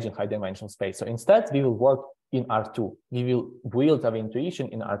cannot imagine high-dimensional space. So instead, we will work in R2. We will build our intuition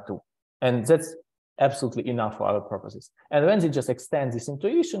in R2. And that's absolutely enough for our purposes. And then we just extend this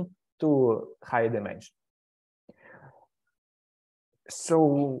intuition to higher dimension.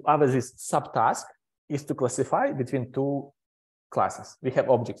 So this subtask is to classify between 2 classes. We have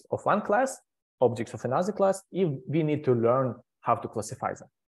objects of one class, objects of another class, if we need to learn how to classify them.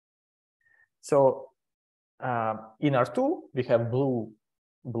 So in R2, we have blue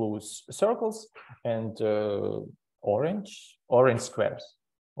circles and orange squares,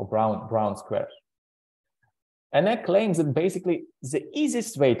 or brown squares. And I claim that basically the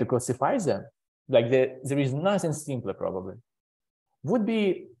easiest way to classify them, like there is nothing simpler probably, would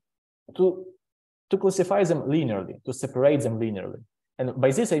be to classify them linearly, to separate them linearly. And by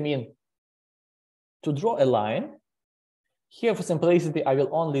this I mean to draw a line. Here for simplicity, I will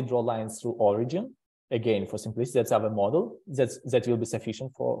only draw lines through origin. Again, for simplicity, that's our model. That will be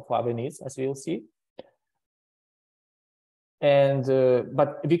sufficient for our needs, as we will see. And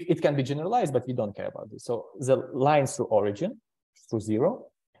but it can be generalized, but we don't care about this. So the lines through origin, through 0.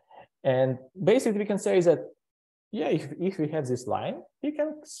 And basically we can say that, yeah, if we have this line, we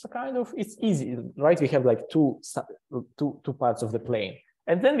can kind of, it's easy, right? We have like two parts of the plane.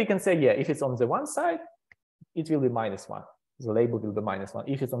 And then we can say, yeah, if it's on the one side, it will be -1. The label will be -1.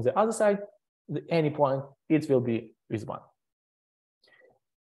 If it's on the other side, any point, it will be with 1.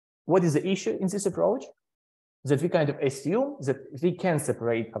 What is the issue in this approach? That we kind of assume that we can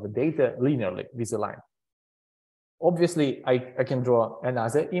separate our data linearly with a line. Obviously, I can draw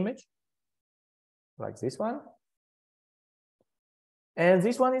another image, like this one. And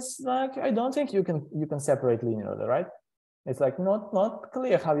this one is like, I don't think you can separate linearly, right? It's like not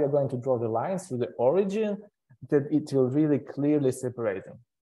clear how you're going to draw the lines through the origin that it will really clearly separate them.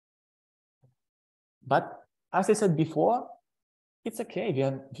 But as I said before, it's okay.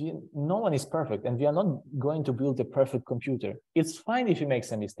 No one is perfect, and we are not going to build a perfect computer. It's fine if you make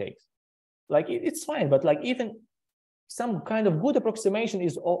some mistakes. Like it's fine, but like even some kind of good approximation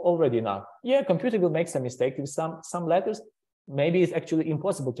is already enough. Yeah, computer will make some mistake with some letters. Maybe it's actually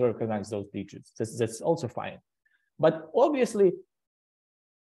impossible to recognize those digits. That's also fine. But obviously,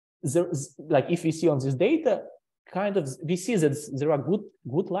 like if we see on this data, kind of we see that there are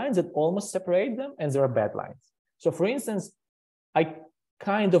good lines that almost separate them, and there are bad lines. So for instance, I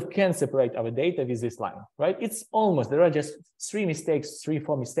kind of can separate our data with this line, right? It's almost, there are just 3 mistakes,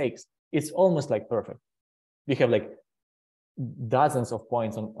 4 mistakes. It's almost like perfect. We have like dozens of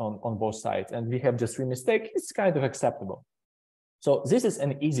points on both sides, and we have just 3 mistakes. It's kind of acceptable. So this is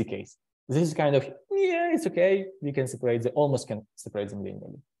an easy case. This is kind of, yeah, it's okay. We can separate them, almost can separate them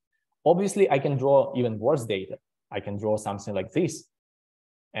linearly. Obviously, I can draw even worse data. I can draw something like this.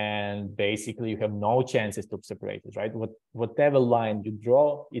 And basically, you have no chances to separate it, right? Whatever line you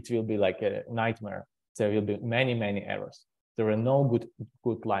draw, it will be like a nightmare. There will be many, many errors. There are no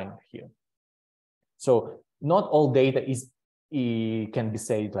good line here. So not all data can be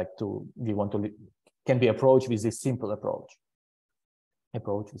said like can be approached with this simple approach.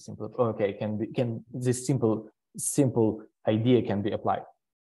 This simple idea can be applied.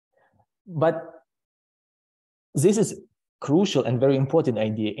 But this is crucial and very important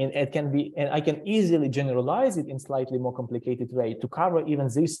idea, and I can easily generalize it in slightly more complicated way to cover even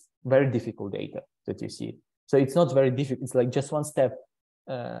this very difficult data that you see. So it's not very difficult. It's like just one step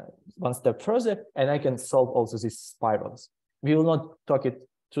further, and I can solve also these spirals. We will not talk it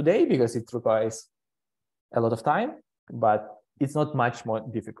today because it requires a lot of time, but it's not much more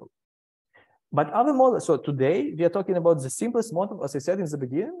difficult. But other models, so today we are talking about the simplest model. As I said in the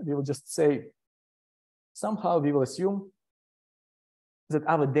beginning, we will just say, somehow we will assume that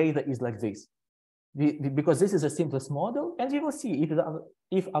our data is like this. Because this is the simplest model, and we will see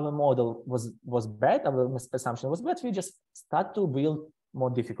if our model was bad, our assumption was bad, we just start to build more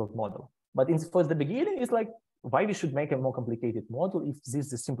difficult model. But for the beginning, it's like, why we should make a more complicated model if this is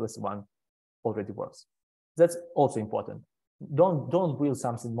the simplest one already works? That's also important. Don't build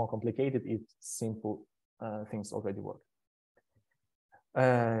something more complicated if simple things already work.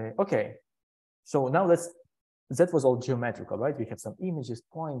 Okay, so now that was all geometrical, right? We have some images,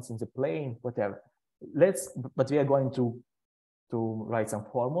 points in the plane, whatever. But we are going to write some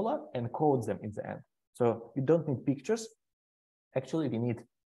formula and code them in the end. So we don't need pictures. Actually, we need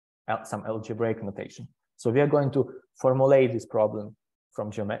some algebraic notation. So we are going to formulate this problem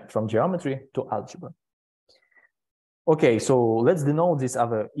from geometry to algebra. Okay, so let's denote these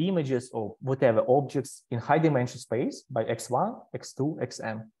other images or whatever objects in high dimension space by x1, x2,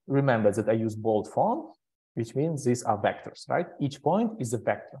 xm. Remember that I use bold font, which means these are vectors, right? Each point is a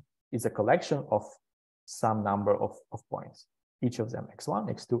vector. It's a collection of some number of points. Each of them,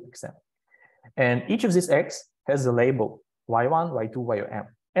 x1, x2, xm. And each of these x has a label y1, y2, ym.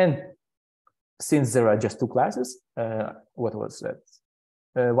 And since there are just 2 classes, what was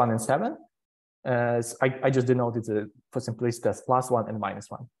that? 1 and 7, I just denoted for simplicity as +1 and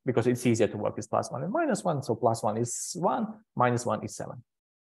 -1 because it's easier to work with +1 and -1. So +1 is 1, -1 is 7.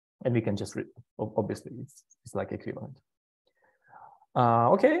 And we can just read, obviously, it's like equivalent.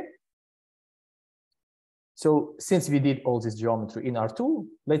 Okay. So since we did all this geometry in R2,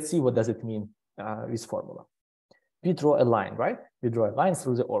 let's see what does it mean with formula. We draw a line, right? We draw a line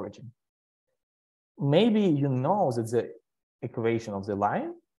through the origin. Maybe you know that the equation of the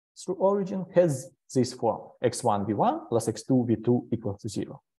line through origin has this form, x1 v1 plus x2 v2 equals to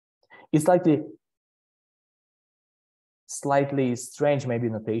 0. It's slightly strange maybe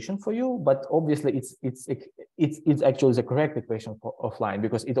notation for you, but obviously it's actually the correct equation of line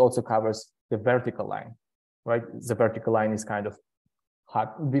because it also covers the vertical line, right? The vertical line is kind of hard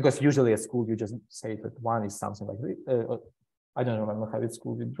because usually at school you just say that one is something like this. I don't remember how at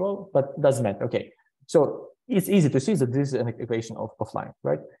school we draw, but doesn't matter. Okay, so it's easy to see that this is an equation of line,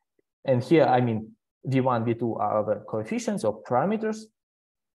 right? And here, I mean, v1, v2 are the coefficients or parameters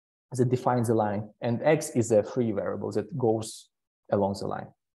that define the line, and x is a free variable that goes along the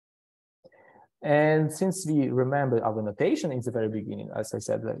line. And since we remember our notation in the very beginning, as I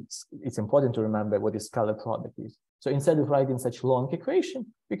said, that it's important to remember what this scalar product is. So instead of writing such long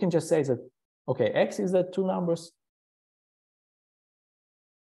equation, we can just say that, okay, x is the two numbers.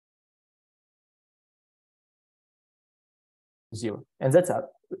 Zero. And that's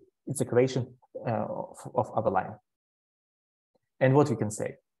its equation of our line. And what we can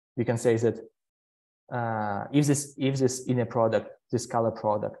say? We can say that if this inner product, this scalar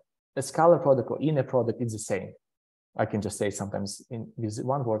product, a scalar product or inner product is the same. I can just say sometimes with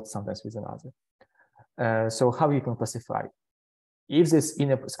one word, sometimes with another. So how you can classify? If this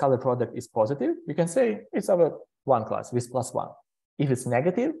inner scalar product is positive, we can say it's our one class with +1. If it's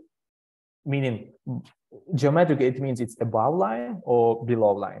negative, meaning geometrically it means it's above line or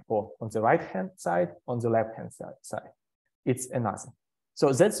below line, or on the right hand side, on the left hand side. It's another.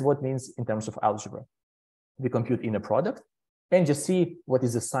 So that's what means in terms of algebra. We compute inner product and just see what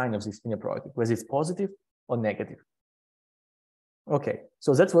is the sign of this inner product, whether it's positive or negative. Okay,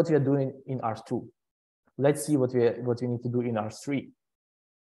 so that's what we are doing in R2. Let's see what we need to do in R3.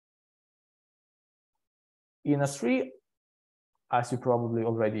 In R3, as you probably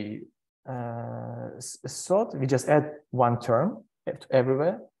already thought, we just add one term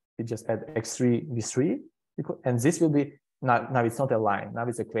everywhere. We just add x3 v3, and this will be now it's not a line. Now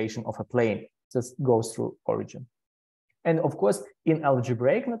it's a creation of a plane that goes through origin. And of course, in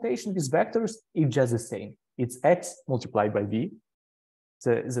algebraic notation, these vectors, it's just the same. It's x multiplied by v,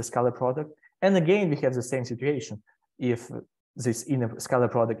 the scalar product. And again, we have the same situation. If this inner scalar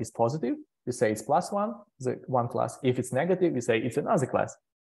product is positive, we say it's +1, the one class. If it's negative, we say it's another class,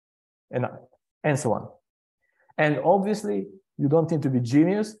 and so on. And obviously, you don't need to be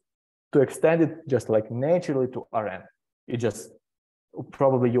genius to extend it just like naturally to Rn. It just,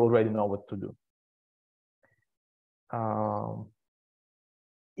 probably you already know what to do.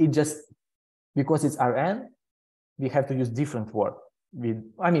 It just, because it's Rn, we have to use different word.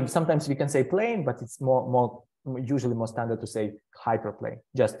 I mean, sometimes we can say plane, but it's usually more standard to say hyperplane,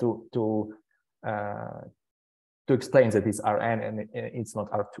 just to explain that it's Rn and it's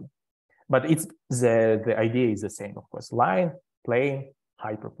not R2. But it's the idea is the same, of course. Line, plane,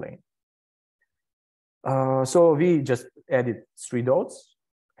 hyperplane. So we just added 3 dots,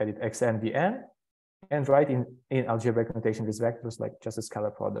 added xn, vn, and write in algebraic notation these vectors like just a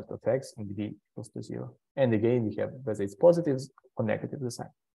scalar product of x and v equals to 0. And again, we have whether it's positive or negative the sign.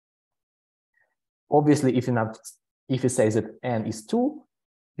 Obviously, if you say that n is 2,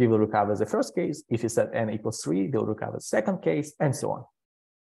 we will recover the first case. If you said n equals 3, we'll recover the second case, and so on.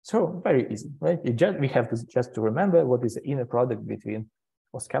 So very easy, right? We have to just to remember what is the inner product between,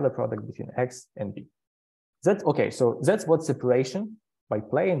 or scalar product between x and v. That's okay. So that's what separation by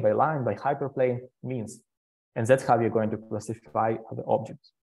plane, by line, by hyperplane means. And that's how we're going to classify other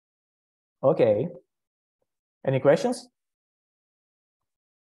objects. Okay. Any questions?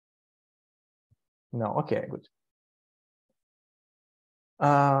 No. Okay, good.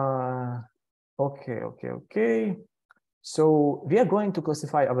 Okay. So we are going to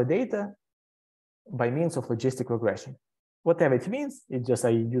classify our data by means of logistic regression. Whatever it means, it's just I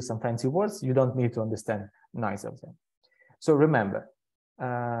use some fancy words. You don't need to understand neither of them. So remember,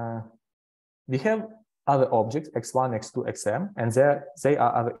 we have other objects, x1, x2, xm, and they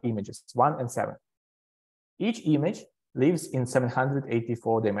are other images, 1 and 7. Each image lives in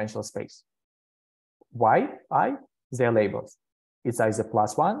 784 dimensional space. Why? They're labels. It's either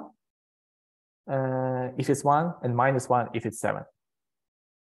 +1 if it's 1 and -1 if it's 7.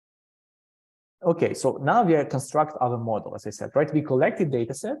 Okay, so now we are construct our model, as I said, right? We collected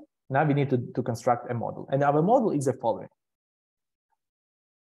data set. Now we need to construct a model. And our model is the following.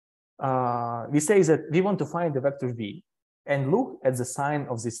 We say that we want to find the vector v and look at the sign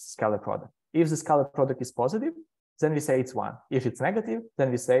of this scalar product. If the scalar product is positive, then we say it's 1. If it's negative, then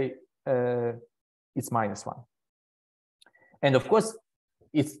we say it's -1. And of course,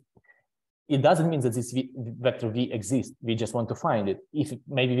 it doesn't mean that this vector v exists. We just want to find it. If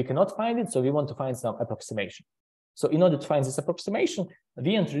maybe we cannot find it, so we want to find some approximation. So in order to find this approximation,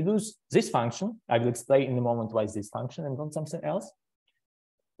 we introduce this function. I will explain in a moment why is this function and not something else.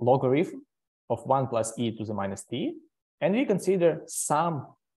 Logarithm of 1 plus e to the minus t. And we consider some,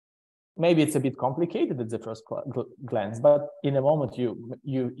 maybe it's a bit complicated at the first glance, but in a moment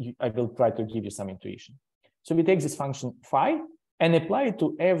I will try to give you some intuition. So we take this function phi and apply it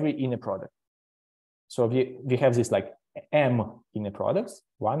to every inner product. So we have this like m inner products,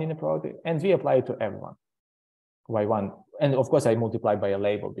 1 inner product, and we apply it to everyone. Y1. And of course, I multiply by a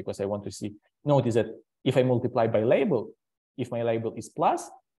label because I want to see. Notice that if I multiply by label, if my label is plus,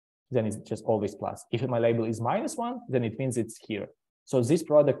 then it's just always plus. If my label is -1, then it means it's here. So this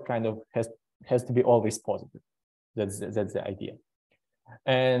product kind of has has to be always positive. That's the idea.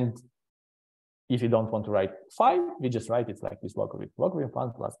 And if you don't want to write 5, we just write it like this logarithm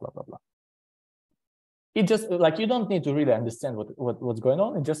 1 plus blah, blah, blah. It just like, you don't need to really understand what's going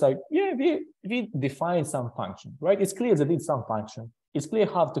on. It's just like, yeah, we define some function, right? It's clear that it's some function. It's clear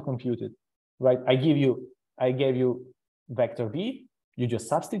how to compute it, right? I gave you vector v, you just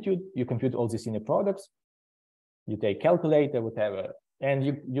substitute, you compute all these inner products, you take calculator, whatever, and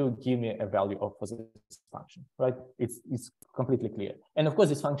you give me a value of this function, right? It's completely clear. And of course,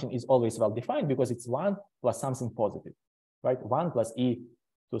 this function is always well defined because it's 1 plus something positive, right? 1 plus e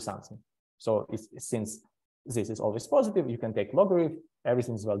to something. So since this is always positive, you can take logarithm,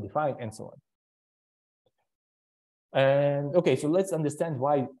 everything is well defined, and so on. And okay, so let's understand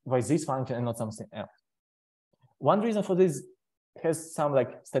why this function and not something else. One reason for this has some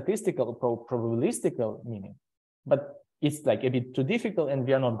like statistical, probabilistical meaning, but it's like a bit too difficult, and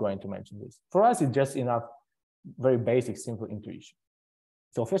we are not going to mention this. For us, it's just enough very basic, simple intuition.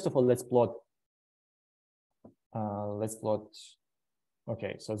 So first of all, let's plot.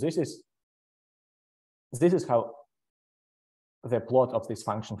 Okay, so this is how the plot of this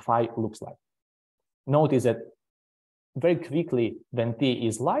function phi looks like. Notice that very quickly when t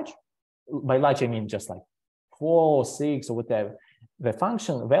is large, by large I mean just like 4, 6, or whatever, the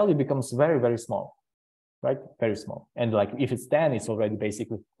function value becomes very, very small, right? Very small. And like if it's 10, it's already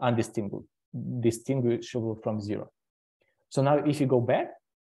basically distinguishable from 0. So now if you go back,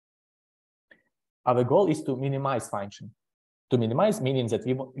 our goal is to minimize function. To minimize meaning that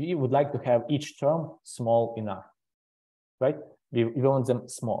we would like to have each term small enough, right? We want them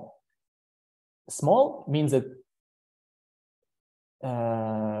small. Small means that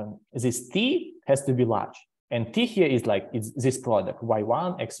this t has to be large. And t here is like, it's this product,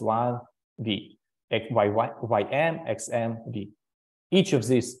 y1, x1, v, ym, xm, v. Each of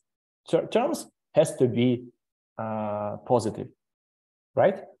these terms has to be positive,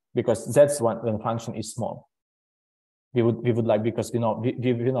 right? Because that's when function is small. We would like, because we know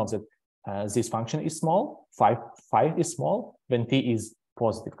that this function is small, 5 is small, when t is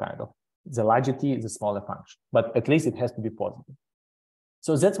positive, kind of. The larger t is a smaller function, but at least it has to be positive.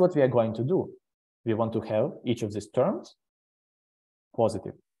 So that's what we are going to do. We want to have each of these terms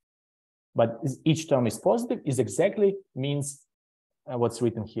positive. But each term is positive is exactly means what's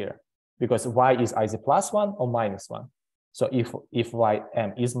written here, because y is either +1 or -1. So if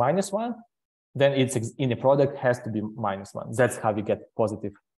ym is -1, then it's in the product has to be -1. That's how we get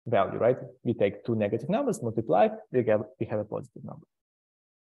positive value, right? We take 2 negative numbers, multiply, we have a positive number.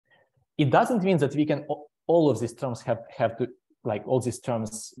 It doesn't mean that we can, all of these terms have to, like all these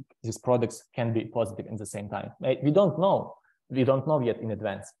terms, these products can be positive in the same time. We don't know. We don't know yet in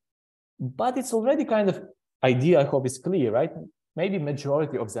advance. But it's already kind of idea, I hope is clear, right? Maybe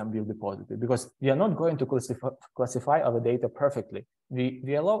majority of them will be positive, because we are not going to classify our data perfectly.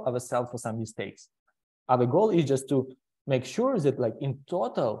 We allow ourselves for some mistakes. Our goal is just to make sure that like in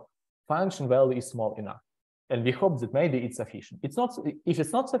total function value is small enough. And we hope that maybe it's sufficient. It's not, if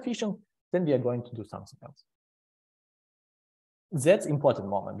it's not sufficient, then we are going to do something else. That's important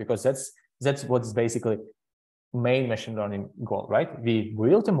moment, because that's what's basically main machine learning goal, right? We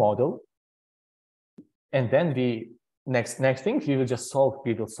build a model, and then next thing we will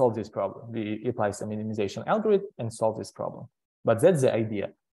solve this problem. We apply some minimization algorithm and solve this problem. But that's the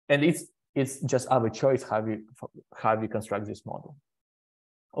idea, and it's just our choice how we construct this model.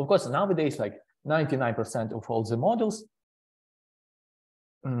 Of course, nowadays like 99% of all the models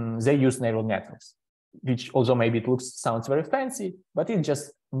they use neural networks, which also maybe it sounds very fancy, but it's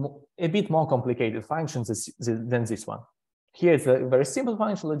just a bit more complicated functions than this one. Here it's a very simple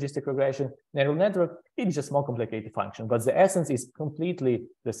function, logistic regression. Neural network, it's just more complicated function, but the essence is completely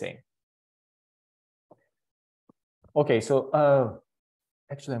the same. Okay, so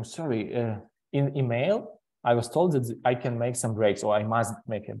actually, I'm sorry. In email, I was told that I can make some breaks, or I must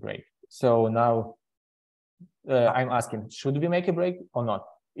make a break. So now I'm asking, should we make a break or not?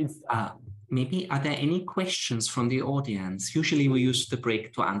 Maybe are there any questions from the audience? Usually we use the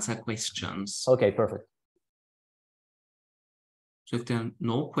break to answer questions. Okay, perfect. So if there are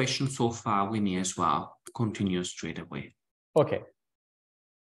no questions so far, we may as well continue straight away. Okay.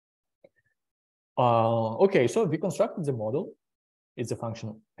 Okay, so we constructed the model. It's a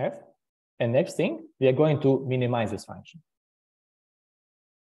function f. And next thing, we are going to minimize this function.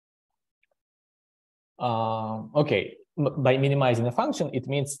 Okay, by minimizing a function, it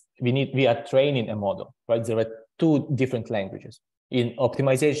means we are training a model, right? There are 2 different languages. In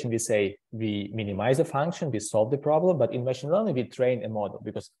optimization, we say we minimize a function, we solve the problem, but in machine learning, we train a model,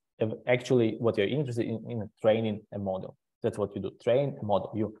 because actually what you're interested in training a model. That's what you do, train a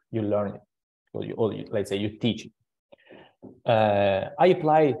model, you learn it. or let's say you teach it. I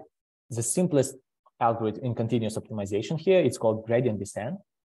apply the simplest algorithm in continuous optimization here. It's called gradient descent,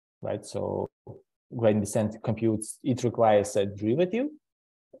 right? So gradient descent computes, it requires a derivative,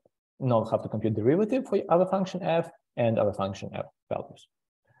 know how to compute derivative for our function f and our function f values.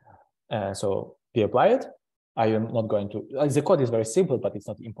 So we apply it. I am not going to, the code is very simple, but it's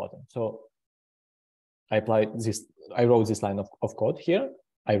not important. So I applied this, I wrote this line of code here.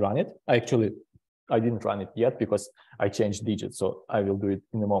 I run it. I didn't run it yet because I changed digits. So I will do it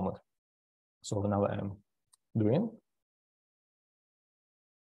in a moment. So now I'm doing.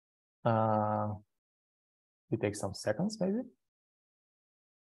 It takes some seconds, maybe.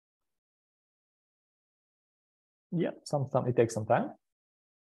 Yeah, it takes some time.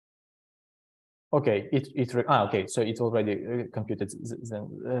 Okay, okay, so it already computed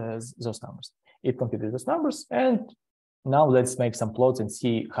those numbers. It computed those numbers, and now let's make some plots and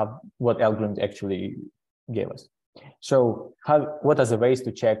see what algorithm actually gave us. So what are the ways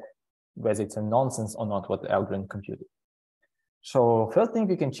to check whether it's a nonsense or not what the algorithm computed? So first thing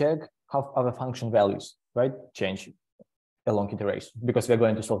we can check how our function values, right, change along iteration. Because we're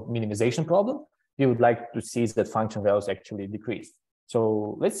going to solve minimization problem, we would like to see that function values actually decrease.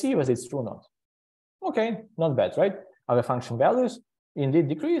 So let's see whether it's true or not. Okay, not bad, right? Our function values indeed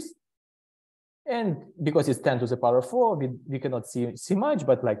decrease. And because it's 10 to the power 4, we cannot see much,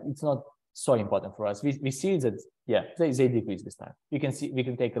 but like it's not so important for us. We see that, yeah, they decrease this time. We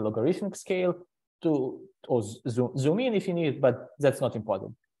can take a logarithmic scale or zoom in if you need, but that's not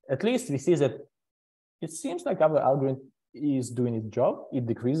important. At least we see that it seems like our algorithm is doing its job. It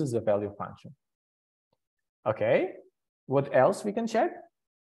decreases the value of function. Okay, what else we can check?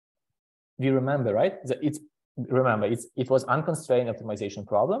 We remember, right? It was unconstrained optimization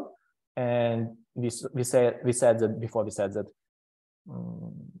problem, and we said that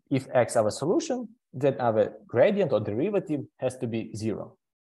if x our solution, then our gradient or derivative has to be 0.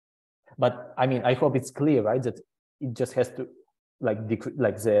 But I mean, I hope it's clear, right? That it just has to like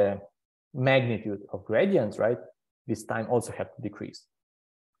the magnitude of gradients, right? This time also have to decrease.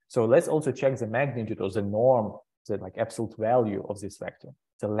 So let's also check the magnitude or the norm, the like absolute value of this vector,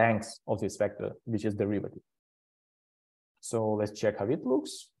 the length of this vector, which is derivative. So let's check how it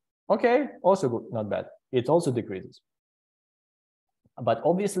looks. Okay, also good, not bad. It also decreases. But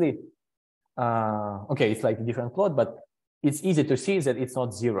obviously, okay, it's like a different plot, but it's easy to see that it's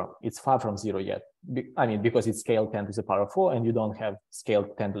not 0. It's far from 0 yet. I mean, because it's scale 10 to the power 4, and you don't have scale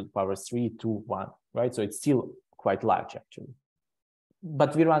 10 to the power 3, 2, 1, right? So it's still quite large, actually.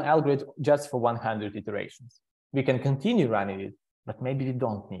 But we run algorithm just for 100 iterations. We can continue running it, but maybe we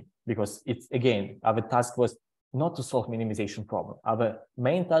don't need, because it's, again, our task was not to solve minimization problem. Our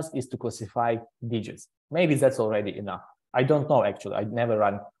main task is to classify digits. Maybe that's already enough. I don't know, actually. I never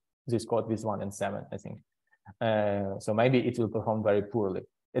run this code with 1 and 7, I think. So maybe it will perform very poorly.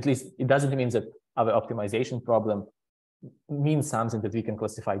 At least it doesn't mean that our optimization problem means something that we can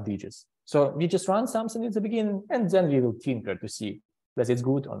classify digits. So we just run something at the beginning, and then we will tinker to see whether it's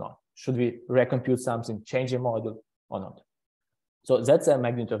good or not. Should we recompute something, change the model or not? So that's a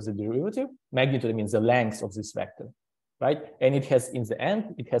magnitude of the derivative. Magnitude means the length of this vector, right? And it has, in the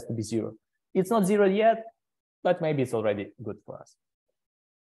end, it has to be 0. It's not 0 yet, but maybe it's already good for us.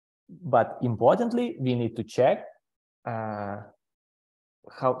 But importantly, we need to check how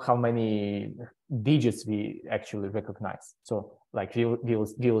many digits we actually recognize. So like we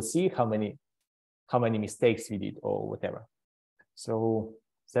will see how many mistakes we did or whatever. So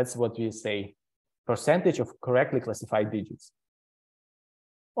that's what we say, percentage of correctly classified digits.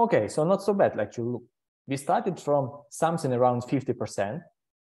 Okay, so not so bad, actually. Look, we started from something around 50%,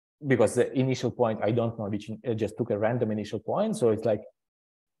 because the initial point, I don't know which, just took a random initial point. So it's like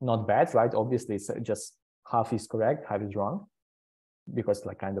not bad, right? Obviously, it's just half is correct, half is wrong, because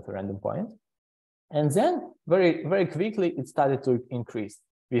like kind of a random point. And then very, very quickly, it started to increase.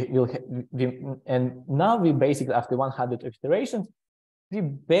 And now we basically, after 100 iterations, we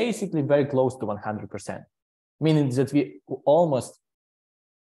basically very close to 100%, meaning that we almost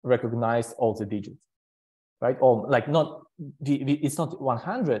recognize all the digits, right? Or like not, it's not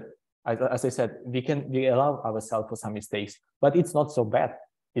 100. As I said, we allow ourselves for some mistakes, but it's not so bad.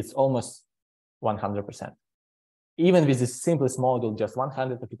 It's almost 100%. Even with the simplest model, just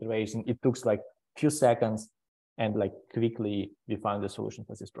 100 iteration, it took like a few seconds, and like quickly we found a solution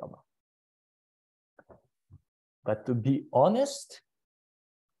for this problem. But to be honest,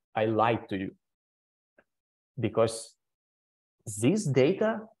 I lied to you, because this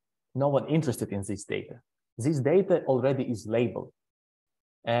data, no one interested in this data. This data already is labeled.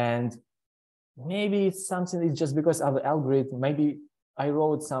 And maybe it's something, it's just because our algorithm, maybe I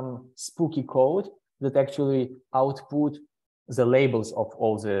wrote some spooky code that actually output the labels of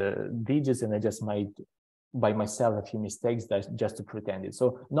all the digits, and I just made by myself a few mistakes just to pretend it.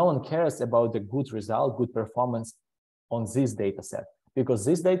 So no one cares about the good result, good performance on this data set, because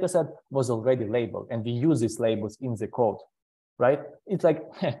this data set was already labeled and we use these labels in the code, right? It's like,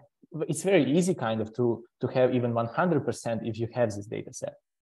 it's very easy kind of to have even 100% if you have this data set.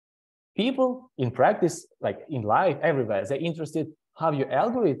 People in practice, like in life, everywhere, they're interested how your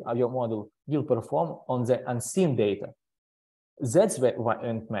algorithm, how your model will perform on the unseen data. That's what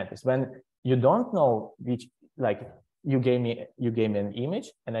it matters. When you don't know which, like you gave me an image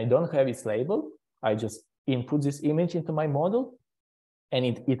and I don't have its label, I just input this image into my model and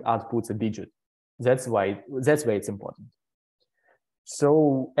it outputs a digit. That's why it's important.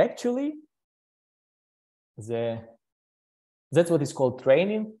 So actually, that's what is called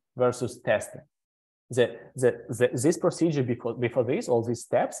training versus testing. This procedure before this, all these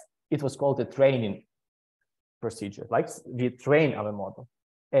steps, it was called a training procedure. Like we train our model,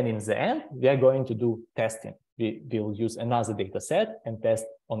 and in the end, we are going to do testing. We will use another data set and test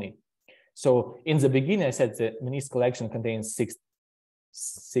on it. So in the beginning, I said the MNIST collection contains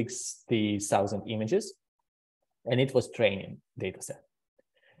 60,000 images, and it was training data set.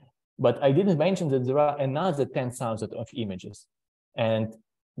 But I didn't mention that there are another 10,000 of images, and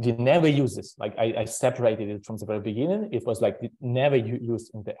we never use this. Like I separated it from the very beginning. It was like never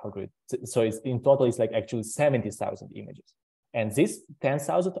used in the algorithm. So it's in total, it's like actually 70,000 images. And this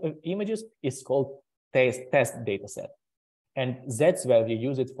 10,000 of images is called test data set. And that's where we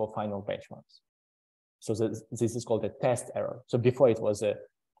use it for final benchmarks. So this is called a test error. So before it was a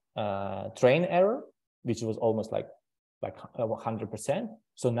train error, which was almost like 100%.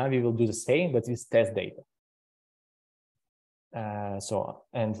 So now we will do the same, but with test data. And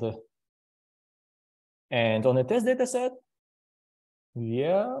on a test data set, we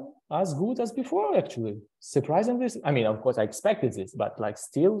are as good as before, actually. Surprisingly, I mean, of course, I expected this, but like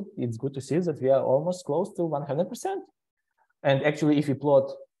still, it's good to see that we are almost close to 100%. And actually, if we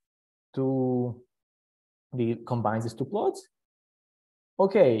combine these two plots,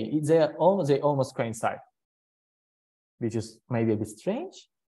 okay, they almost coincide, which is maybe a bit strange.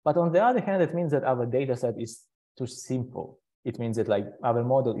 But on the other hand, it means that our data set is too simple. It means that like our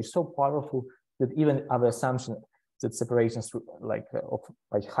model is so powerful that even our assumption that separations through like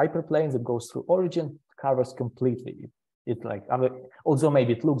hyperplanes that goes through origin covers completely. It like although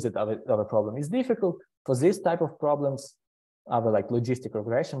maybe it looks that our problem is difficult, for this type of problems, our like logistic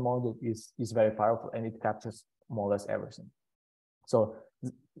regression model is very powerful and it captures more or less everything. So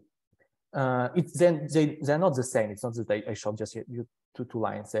they're not the same. It's not that I showed just you two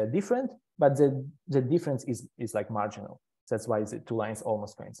lines. They're different, but the difference is like marginal. That's why the two lines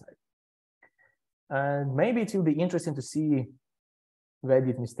almost coincide. And maybe it will be interesting to see where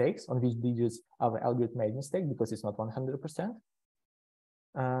did mistakes, on which digits our algorithm made mistake, because it's not 100%.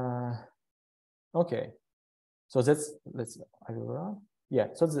 Okay, so I will run. Yeah,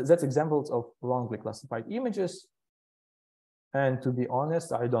 so that's examples of wrongly classified images. And to be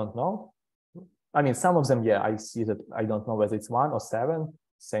honest, I don't know. I mean, some of them, yeah, I see that I don't know whether it's 1 or 7.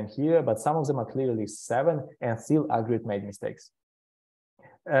 Same here, but some of them are clearly 7 and still algorithm made mistakes.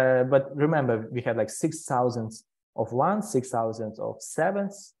 But remember, we had like 6,000 of 1s, 6,000 of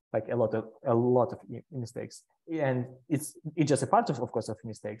 7s, like a lot of mistakes. And it's just a part of course, of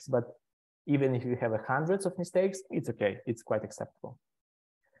mistakes. But even if you have hundreds of mistakes, it's okay. It's quite acceptable.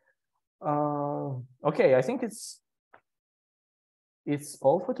 Okay, I think it's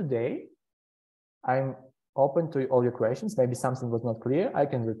all for today. I'm open to all your questions. Maybe something was not clear. I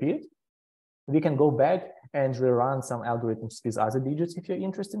can repeat. We can go back and rerun some algorithms with other digits if you're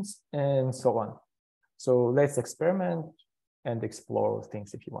interested, and so on. So let's experiment and explore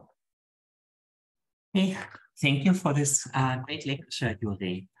things if you want. Hey, thank you for this great lecture,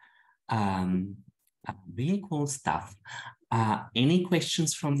 Yurii. Really cool stuff. Any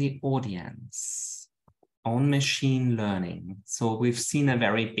questions from the audience on machine learning? So we've seen a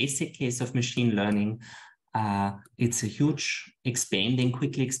very basic case of machine learning. It's a huge,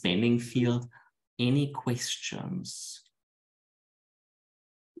 quickly expanding field. Any questions?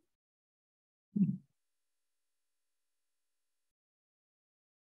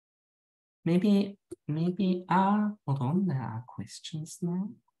 Maybe, hold on, there are questions now.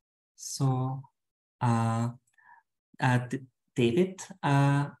 So, David,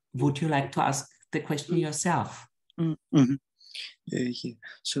 would you like to ask the question yourself? Mm-hmm. Yeah.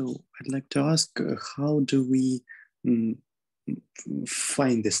 So I'd like to ask, how do we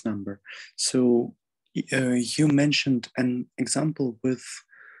find this number? So you mentioned an example with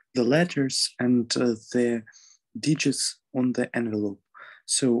the letters and the digits on the envelope.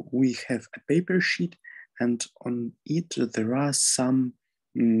 So we have a paper sheet, and on it there are some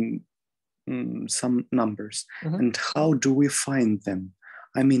numbers. And how do we find them?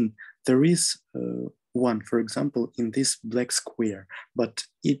 I mean, there is one, for example, in this black square, but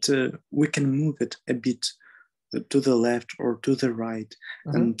we can move it a bit to the left or to the right.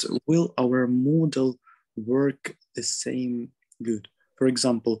 And will our model work the same good? For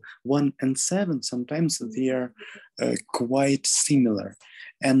example, 1 and 7, sometimes they are quite similar.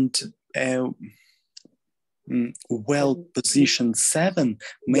 And well-positioned 7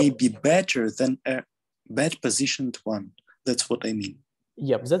 may be better than a bad-positioned 1. That's what I mean.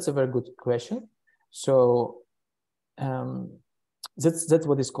 Yep, that's a very good question. So that's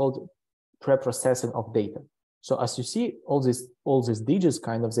what is called pre-processing of data. So as you see, all these digits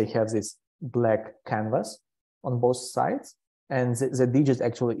kind of, they have this black canvas on both sides, and the digit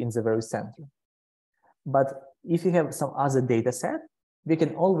actually in the very center. But if you have some other data set, we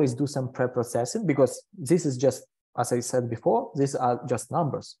can always do some pre-processing, because this is just, as I said before, these are just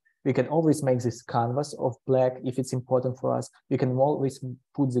numbers. We can always make this canvas of black if it's important for us. We can always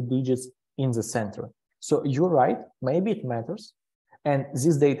put the digits in the center. So you're right, maybe it matters. And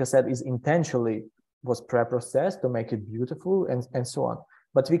this data set is intentionally was pre-processed to make it beautiful and so on.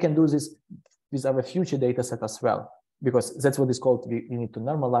 But we can do this with our future data set as well, because that's what is called, we need to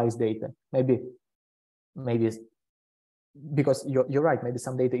normalize data. Maybe because you're right, maybe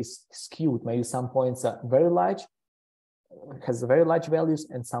some data is skewed, maybe some points are very large, has very large values,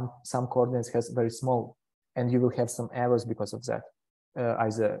 and some coordinates has very small, and you will have some errors because of that,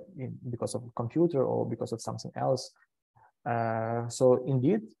 either because of computer or because of something else. So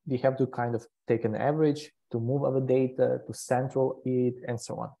indeed, we have to kind of take an average to move our data, to central it, and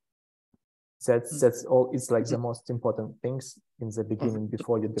so on. That's all. It's like the most important things in the beginning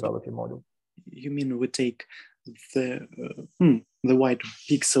before you develop your model. You mean we take the white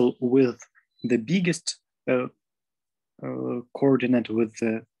pixel with the biggest coordinate with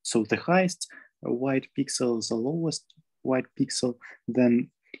the highest white pixel, the lowest white pixel,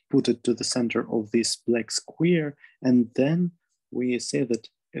 then put it to the center of this black square, and then we say that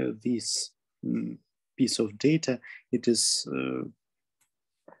this piece of data, it is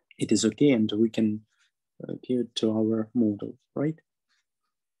okay, and we can give it to our model, right?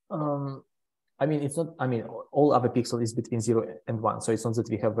 I mean, it's not, I mean, all other pixel is between 0 and 1. So it's not that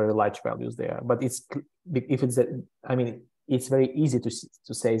we have very large values there, but it's, if it's, I mean, it's very easy to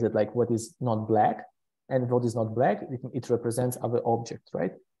say that like what is not black and what is not black, it represents our object,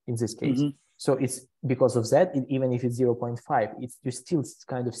 right? In this case. So it's because of that, even if it's 0.5, you still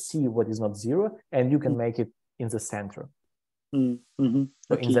kind of see what is not 0, and you can make it in the center. So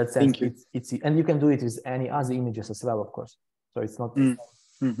okay, in that sense, it's, and you can do it with any other images as well, of course. So it's not. We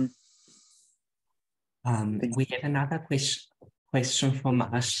have another question from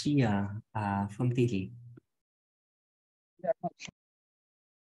Ashia from Delhi.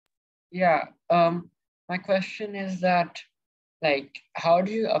 Yeah, my question is that, like, how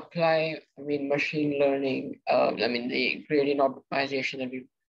do you apply, I mean, machine learning, I mean, the gradient optimization that we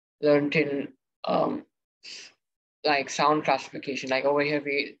learned in, like, sound classification? Like, over here,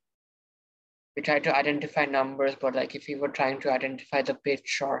 we try to identify numbers, but like, if we were trying to identify the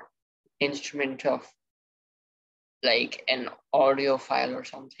pitch or instrument of, like, an audio file or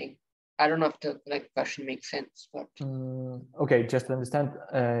something. I don't know if the question makes sense, but okay, just to understand,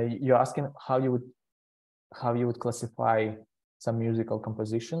 you're asking how you would classify some musical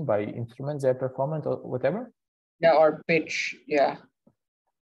composition by instruments they're performing or whatever? Yeah, or pitch, yeah.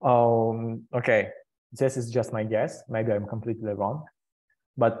 Okay, this is just my guess. Maybe I'm completely wrong,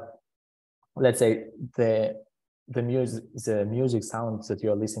 but let's say the music sounds that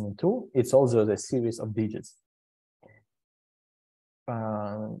you're listening to, it's also the series of digits.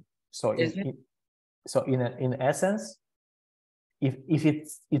 So in essence, if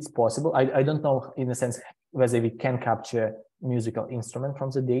it's possible, I don't know in a sense whether we can capture musical instrument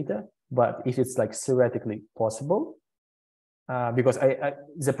from the data, but if it's like theoretically possible, because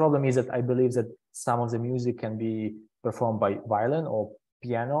the problem is that I believe that some of the music can be performed by violin or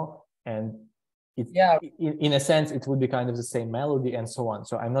piano, and in a sense it would be kind of the same melody and so on.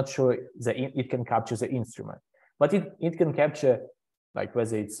 So I'm not sure that it can capture the instrument, but it can capture, like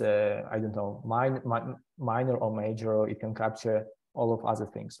whether it's I don't know, minor or major, it can capture all of other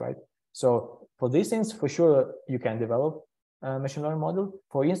things, right? So for these things, for sure, you can develop a machine learning model.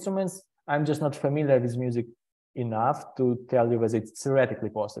 For instruments, I'm just not familiar with music enough to tell you whether it's theoretically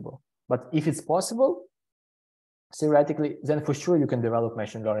possible. But if it's possible, theoretically, then for sure you can develop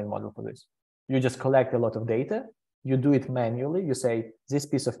machine learning model for this. You just collect a lot of data, you do it manually, you say, this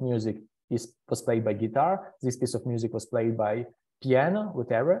piece of music was played by guitar. This piece of music was played by piano,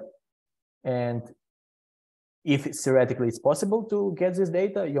 whatever. And if theoretically it's possible to get this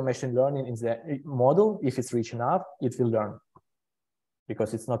data, your machine learning in the model, if it's rich enough, it will learn,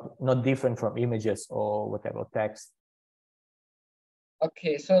 because it's not different from images or whatever, text.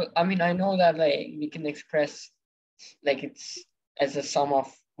 Okay, so I mean, I know that like we can express like it's as a sum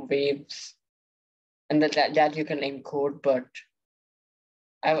of waves, and that you can encode, but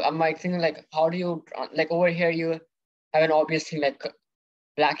I'm like thinking like, how do you like over here you have an obvious thing like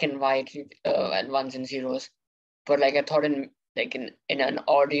black and white and ones and zeros, but like I thought in an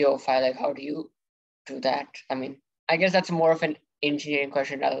audio file, like how do you do that? I mean, I guess that's more of an engineering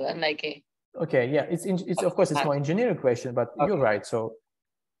question rather than like a. Okay, yeah, it's of course it's more engineering question, but okay. You're right. So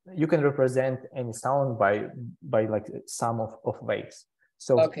you can represent any sound by like sum of waves.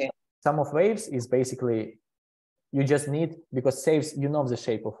 So okay. Sum of waves is basically, you just need, because saves, you know the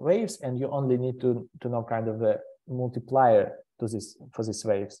shape of waves, and you only need to know kind of the multiplier to this for these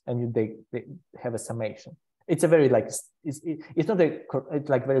waves, and they have a summation. It's a very like it's not a it's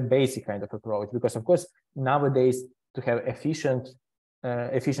like very basic kind of approach, because of course nowadays to have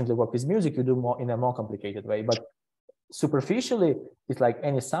efficiently work with music, you do more in a more complicated way. But superficially, it's like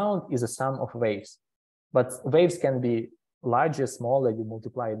any sound is a sum of waves, but waves can be larger, smaller, you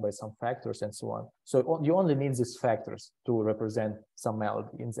multiply it by some factors and so on. So you only need these factors to represent some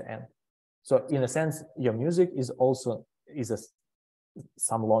melody in the end. So in a sense, your music is also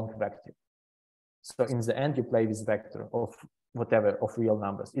some long vector. So in the end, you play this vector of whatever, of real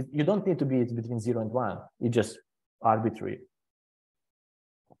numbers. You don't need to be between 0 and 1. It's just arbitrary.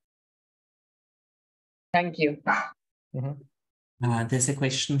 Thank you. Mm-hmm. There's a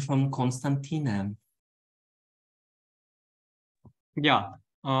question from Konstantina. Yeah.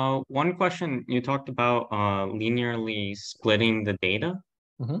 One question, you talked about linearly splitting the data.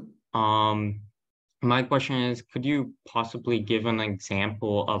 Mm-hmm. My question is, could you possibly give an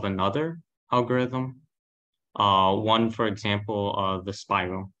example of another algorithm? One, for example, the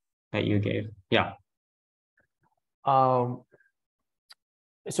spiral that you gave. Yeah.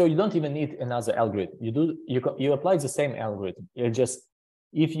 So you don't even need another algorithm. You apply the same algorithm.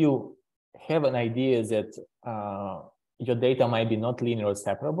 If you have an idea that your data might be not linearly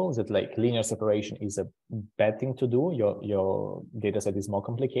separable, that like linear separation is a bad thing to do, your data set is more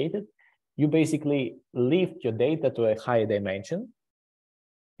complicated, you basically lift your data to a higher dimension.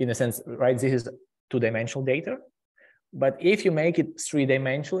 In a sense, right, this is two-dimensional data. But if you make it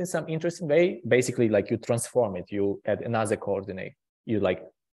three-dimensional in some interesting way, basically like you transform it, you add another coordinate. You like,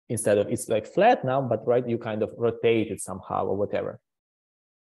 instead of, it's like flat now, but right, you kind of rotate it somehow or whatever.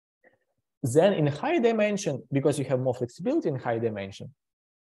 Then in high dimension, because you have more flexibility in high dimension,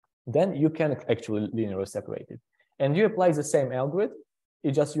 then you can actually linearly separate it. And you apply the same algorithm,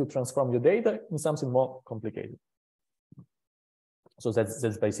 it's just you transform your data in something more complicated. So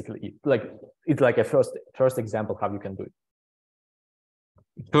that's basically it. Like it's like a first example how you can do it.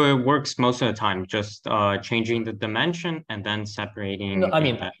 So it works most of the time, just changing the dimension and then separating. No, I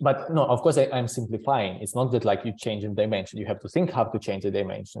mean, but no, of course I'm simplifying. It's not that like you change in dimension. You have to think how to change the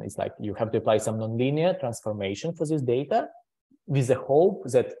dimension. It's like you have to apply some nonlinear transformation for this data with the hope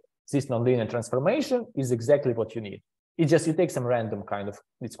that this nonlinear transformation is exactly what you need. It's just you take some random kind of,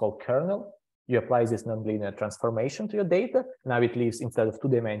 it's called kernel. You apply this nonlinear transformation to your data. Now it lives, instead of 2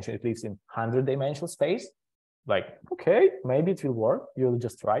 dimension, it lives in 100-dimensional space. Like, okay, maybe it will work. You'll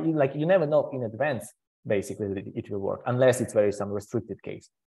just try. You never know in advance, basically, that it will work, unless it's some restricted case.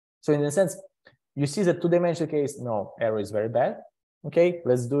 So in a sense, you see the 2-dimensional case, no, error is very bad. Okay,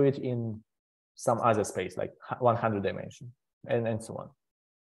 let's do it in some other space, like 100 dimension, and so on.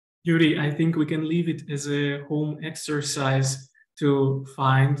 Yurii, I think we can leave it as a home exercise to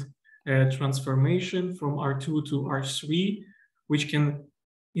find a transformation from R2 to R3, which can,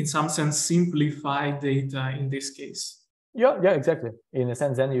 in some sense, simplify data in this case. Yeah, exactly. In a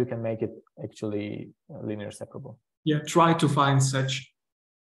sense, then you can make it actually linear separable. Yeah, try to find such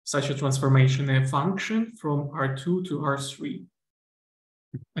a transformation, a function from R2 to R3.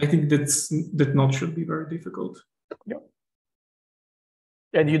 I think that not should be very difficult. Yeah.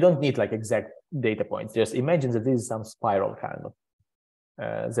 And you don't need like exact data points. Just imagine that this is some spiral kind of.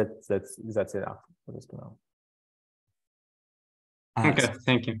 That's enough for this to know. Okay,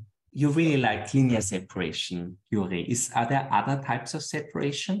 thank you. You really like linear separation, Yurii. Are there other types of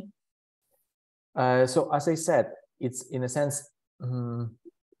separation? So as I said, it's in a sense,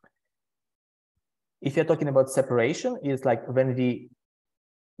 if you're talking about separation, it's like when we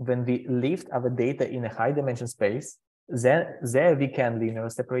lift our data in a high dimension space, then there we can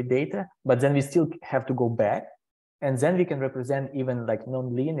linearly separate data, but then we still have to go back And then we can represent even like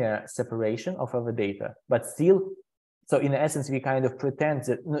non-linear separation of our data, but still, so in essence, we kind of pretend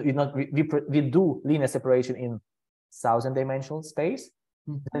that we do linear separation in 1,000-dimensional space,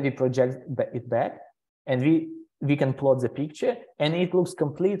 then we project it back, and we can plot the picture, and it looks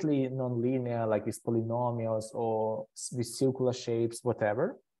completely non-linear, like with polynomials or with circular shapes,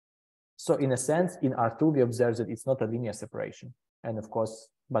 whatever. So in a sense, in R2, we observe that it's not a linear separation. And of course,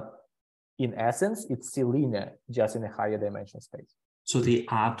 but in essence, it's still linear, just in a higher dimensional space. So the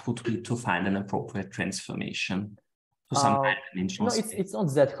art would be to find an appropriate transformation to some higher dimensional space. It's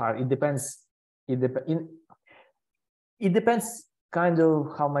not that hard. It depends. It depends kind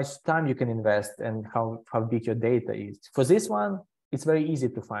of how much time you can invest and how big your data is. For this one, it's very easy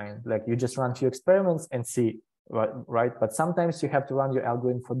to find. Like you just run a few experiments and see, right? But sometimes you have to run your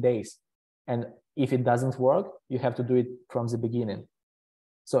algorithm for days. And if it doesn't work, you have to do it from the beginning.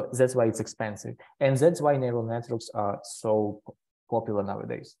 So that's why it's expensive. And that's why neural networks are so popular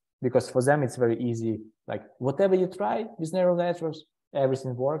nowadays. Because for them, it's very easy. Like whatever you try with neural networks,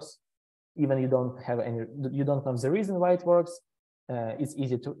 everything works. Even you don't know the reason why it works. It's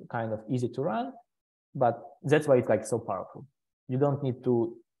easy to run, but that's why it's like so powerful. You don't need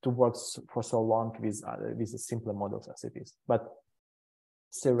to work for so long with the simpler models as it is. But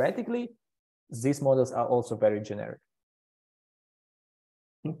theoretically, these models are also very generic.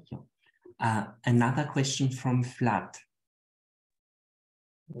 Thank you. Another question from Vlad.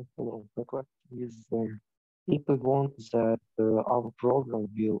 Hello. The question is, if we want that our program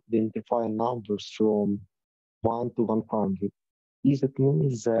will identify numbers from 1 to 100, is it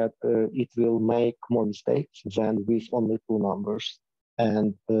means that it will make more mistakes than with only 2 numbers?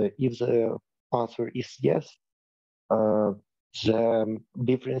 And if the answer is yes, the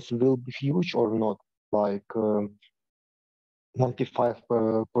difference will be huge or not? Like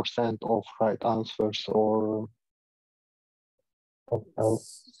 95% of right answers or So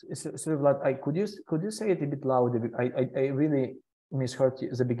Vlad, could you say it a bit louder? I really misheard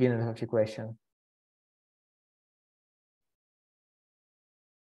the beginning of your question.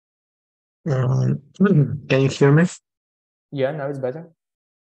 Can you hear me? Yeah, now it's better.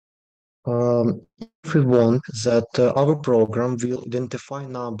 If we want that our program will identify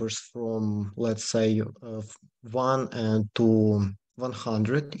numbers from, let's say, 1 and to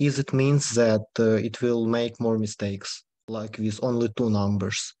 100, is it means that it will make more mistakes, like with only 2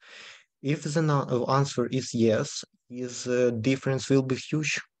 numbers? If the answer is yes, is difference will be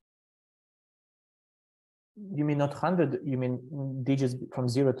huge? You mean not 100, you mean digits from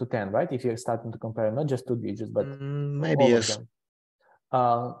 0 to 10, right? If you're starting to compare not just 2 digits, but maybe all yes. of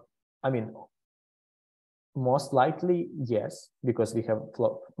them. I mean, most likely, yes, because we have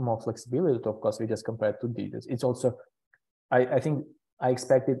more flexibility. Of course, we just compare 2 digits. It's also, I think I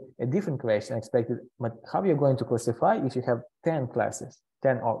expected a different question. I expected, but how are you going to classify if you have 10 classes,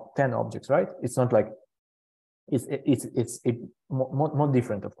 10 objects, right? It's not like, it's more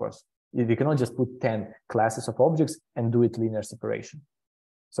different, of course. We cannot just put 10 classes of objects and do it linear separation.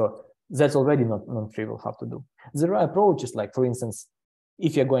 So that's already not non-trivial how to do. There are approaches, like for instance,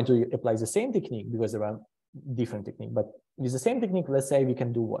 if you're going to apply the same technique, because there are different techniques, but with the same technique, let's say we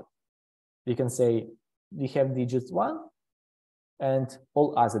can do what? We can say we have digits 1 and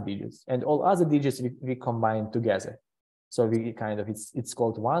all other digits, and all other digits we combine together. So we kind of, it's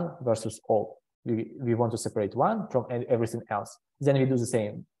called 1 versus all. We want to separate 1 from everything else. Then we do the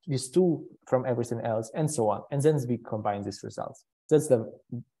same with 2 from everything else, and so on. And then we combine these results. That's the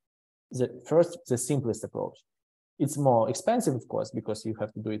simplest approach. It's more expensive, of course, because you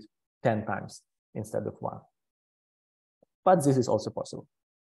have to do it 10 times instead of 1. But this is also possible.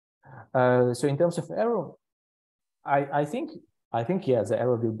 So in terms of error, I think, yeah, the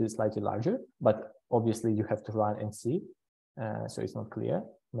error will be slightly larger, but obviously you have to run and see. So it's not clear.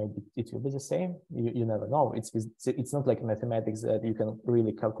 Maybe it will be the same. You never know. It's not like mathematics that you can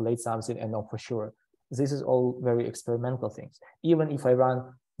really calculate something and know for sure. This is all very experimental things. Even if I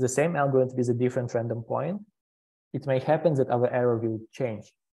run the same algorithm with a different random point, it may happen that our error will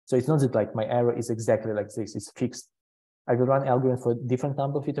change. So it's not that like my error is exactly like this, it's fixed. I will run algorithm for different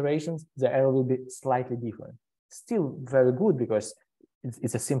number of iterations, the error will be slightly different. Still very good because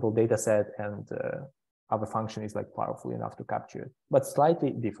it's a simple data set and our function is like powerful enough to capture it, but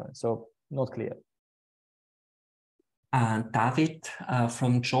slightly different, so not clear. David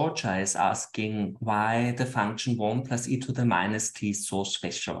from Georgia is asking why the function 1 plus e to the minus t is so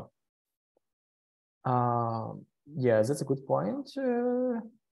special. Yeah, that's a good point.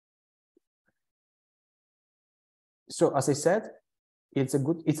 So as I said, it's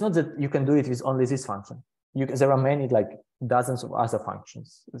not that you can do it with only this function. There are many, like dozens of other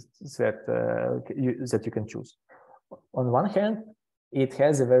functions that you can choose. on one hand, it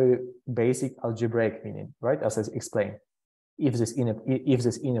has a very basic algebraic meaning, right? As I explained, if this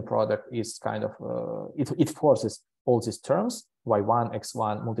inner product is kind of it forces all these terms y1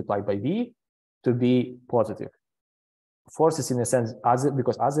 x1 multiplied by v to be positive. Forces in a sense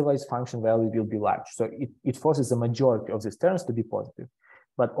because otherwise function value will be large. So it forces the majority of these terms to be positive.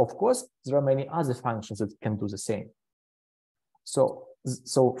 But of course, there are many other functions that can do the same. So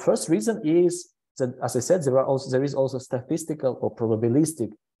first reason is that, as I said, there is also statistical or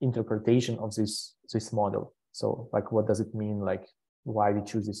probabilistic interpretation of this model. So like, what does it mean? Like, why we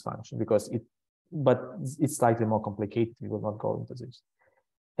choose this function? But it's slightly more complicated. We will not go into this.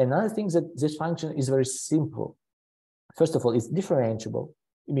 Another thing is that this function is very simple. First of all, it's differentiable,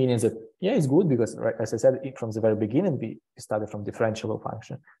 meaning that, yeah, it's good because, right, as I said, from the very beginning, we started from differentiable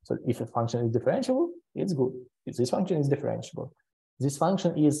function. So if a function is differentiable, it's good. If this function is differentiable. This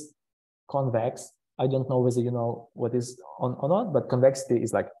function is convex. I don't know whether you know what is or not, but convexity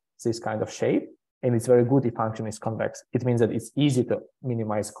is like this kind of shape, and it's very good if function is convex. It means that it's easy to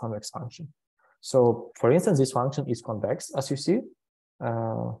minimize convex function. So, for instance, this function is convex, as you see.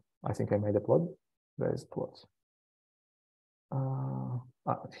 I think I made a plot. Where is the plot?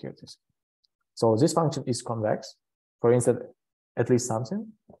 Here it is. So this function is convex, for instance, at least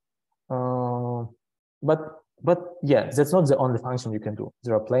something. But yeah, that's not the only function you can do.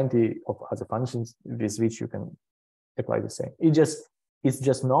 There are plenty of other functions with which you can apply the same. It's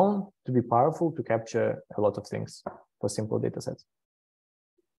just known to be powerful to capture a lot of things for simple data sets.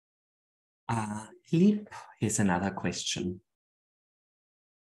 Lip, here's another question.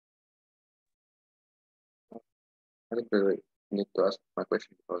 I think we need to ask my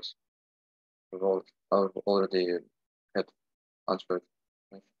question because I've already had answered.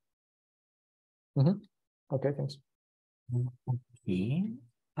 Okay, thanks. Okay.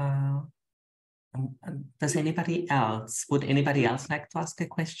 Would anybody else like to ask a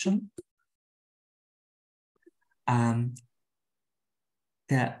question?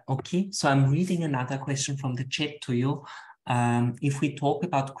 Okay, so I'm reading another question from the chat to you. If we talk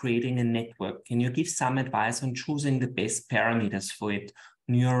about creating a network, can you give some advice on choosing the best parameters for it?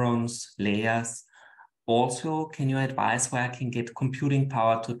 Neurons, layers? Also, can you advise where I can get computing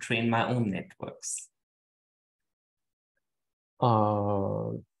power to train my own networks?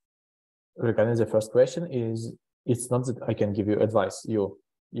 Regarding the first question, it's not that I can give you advice. You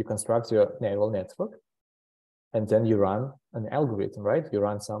construct your neural network, and then you run an algorithm, right? You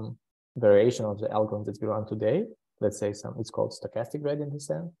run some variation of the algorithm that we run today. Let's say it's called stochastic gradient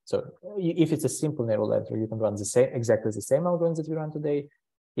descent. So if it's a simple neural network, you can run exactly the same algorithm that we run today.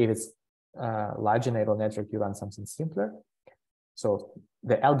 If it's a larger neural network, you run something simpler. So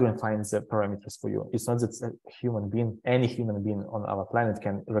the algorithm finds the parameters for you. It's not that any human being on our planet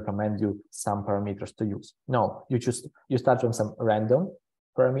can recommend you some parameters to use. No, you start from some random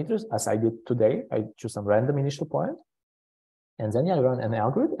parameters, as I did today. I choose some random initial point, and then I run an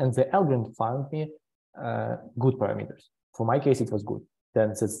algorithm, and the algorithm found me good parameters. For my case, it was good.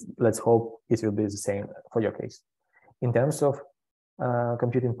 Then let's hope it will be the same for your case. In terms of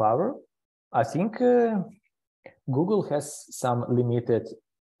computing power, I think Google has some limited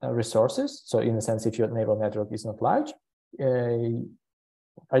resources. So in a sense, if your neural network is not large,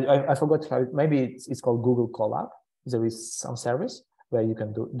 I forgot how maybe it's called Google Colab. There is some service where you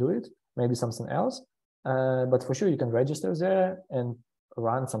can do it, maybe something else. But for sure, you can register there and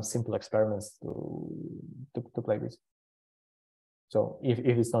run some simple experiments to play with. So if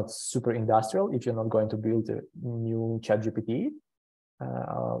it's not super industrial, if you're not going to build a new ChatGPT,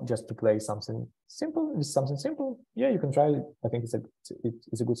 just to play something simple, yeah, you can try it. I think it's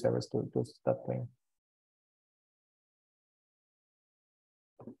a good service to start playing.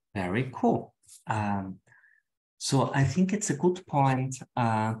 Very cool. So I think it's a good point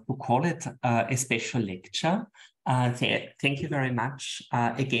to call it a special lecture. Thank you very much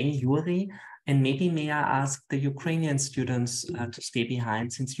again, Yurii. And maybe may I ask the Ukrainian students to stay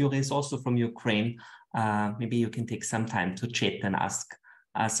behind, since Yurii is also from Ukraine. Maybe you can take some time to chat and ask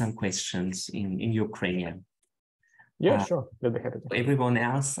some questions in Ukrainian. Yeah, sure. We'll be happy to. For everyone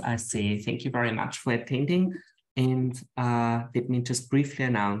else, I say thank you very much for attending. And let me just briefly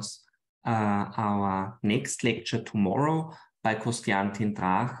announce our next lecture tomorrow by Konstantin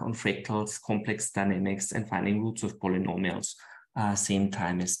Drach on fractals, complex dynamics, and finding roots of polynomials, same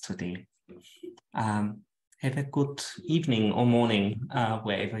time as today. Have a good evening or morning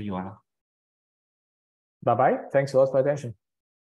wherever you are. Bye-bye. Thanks a lot for attention.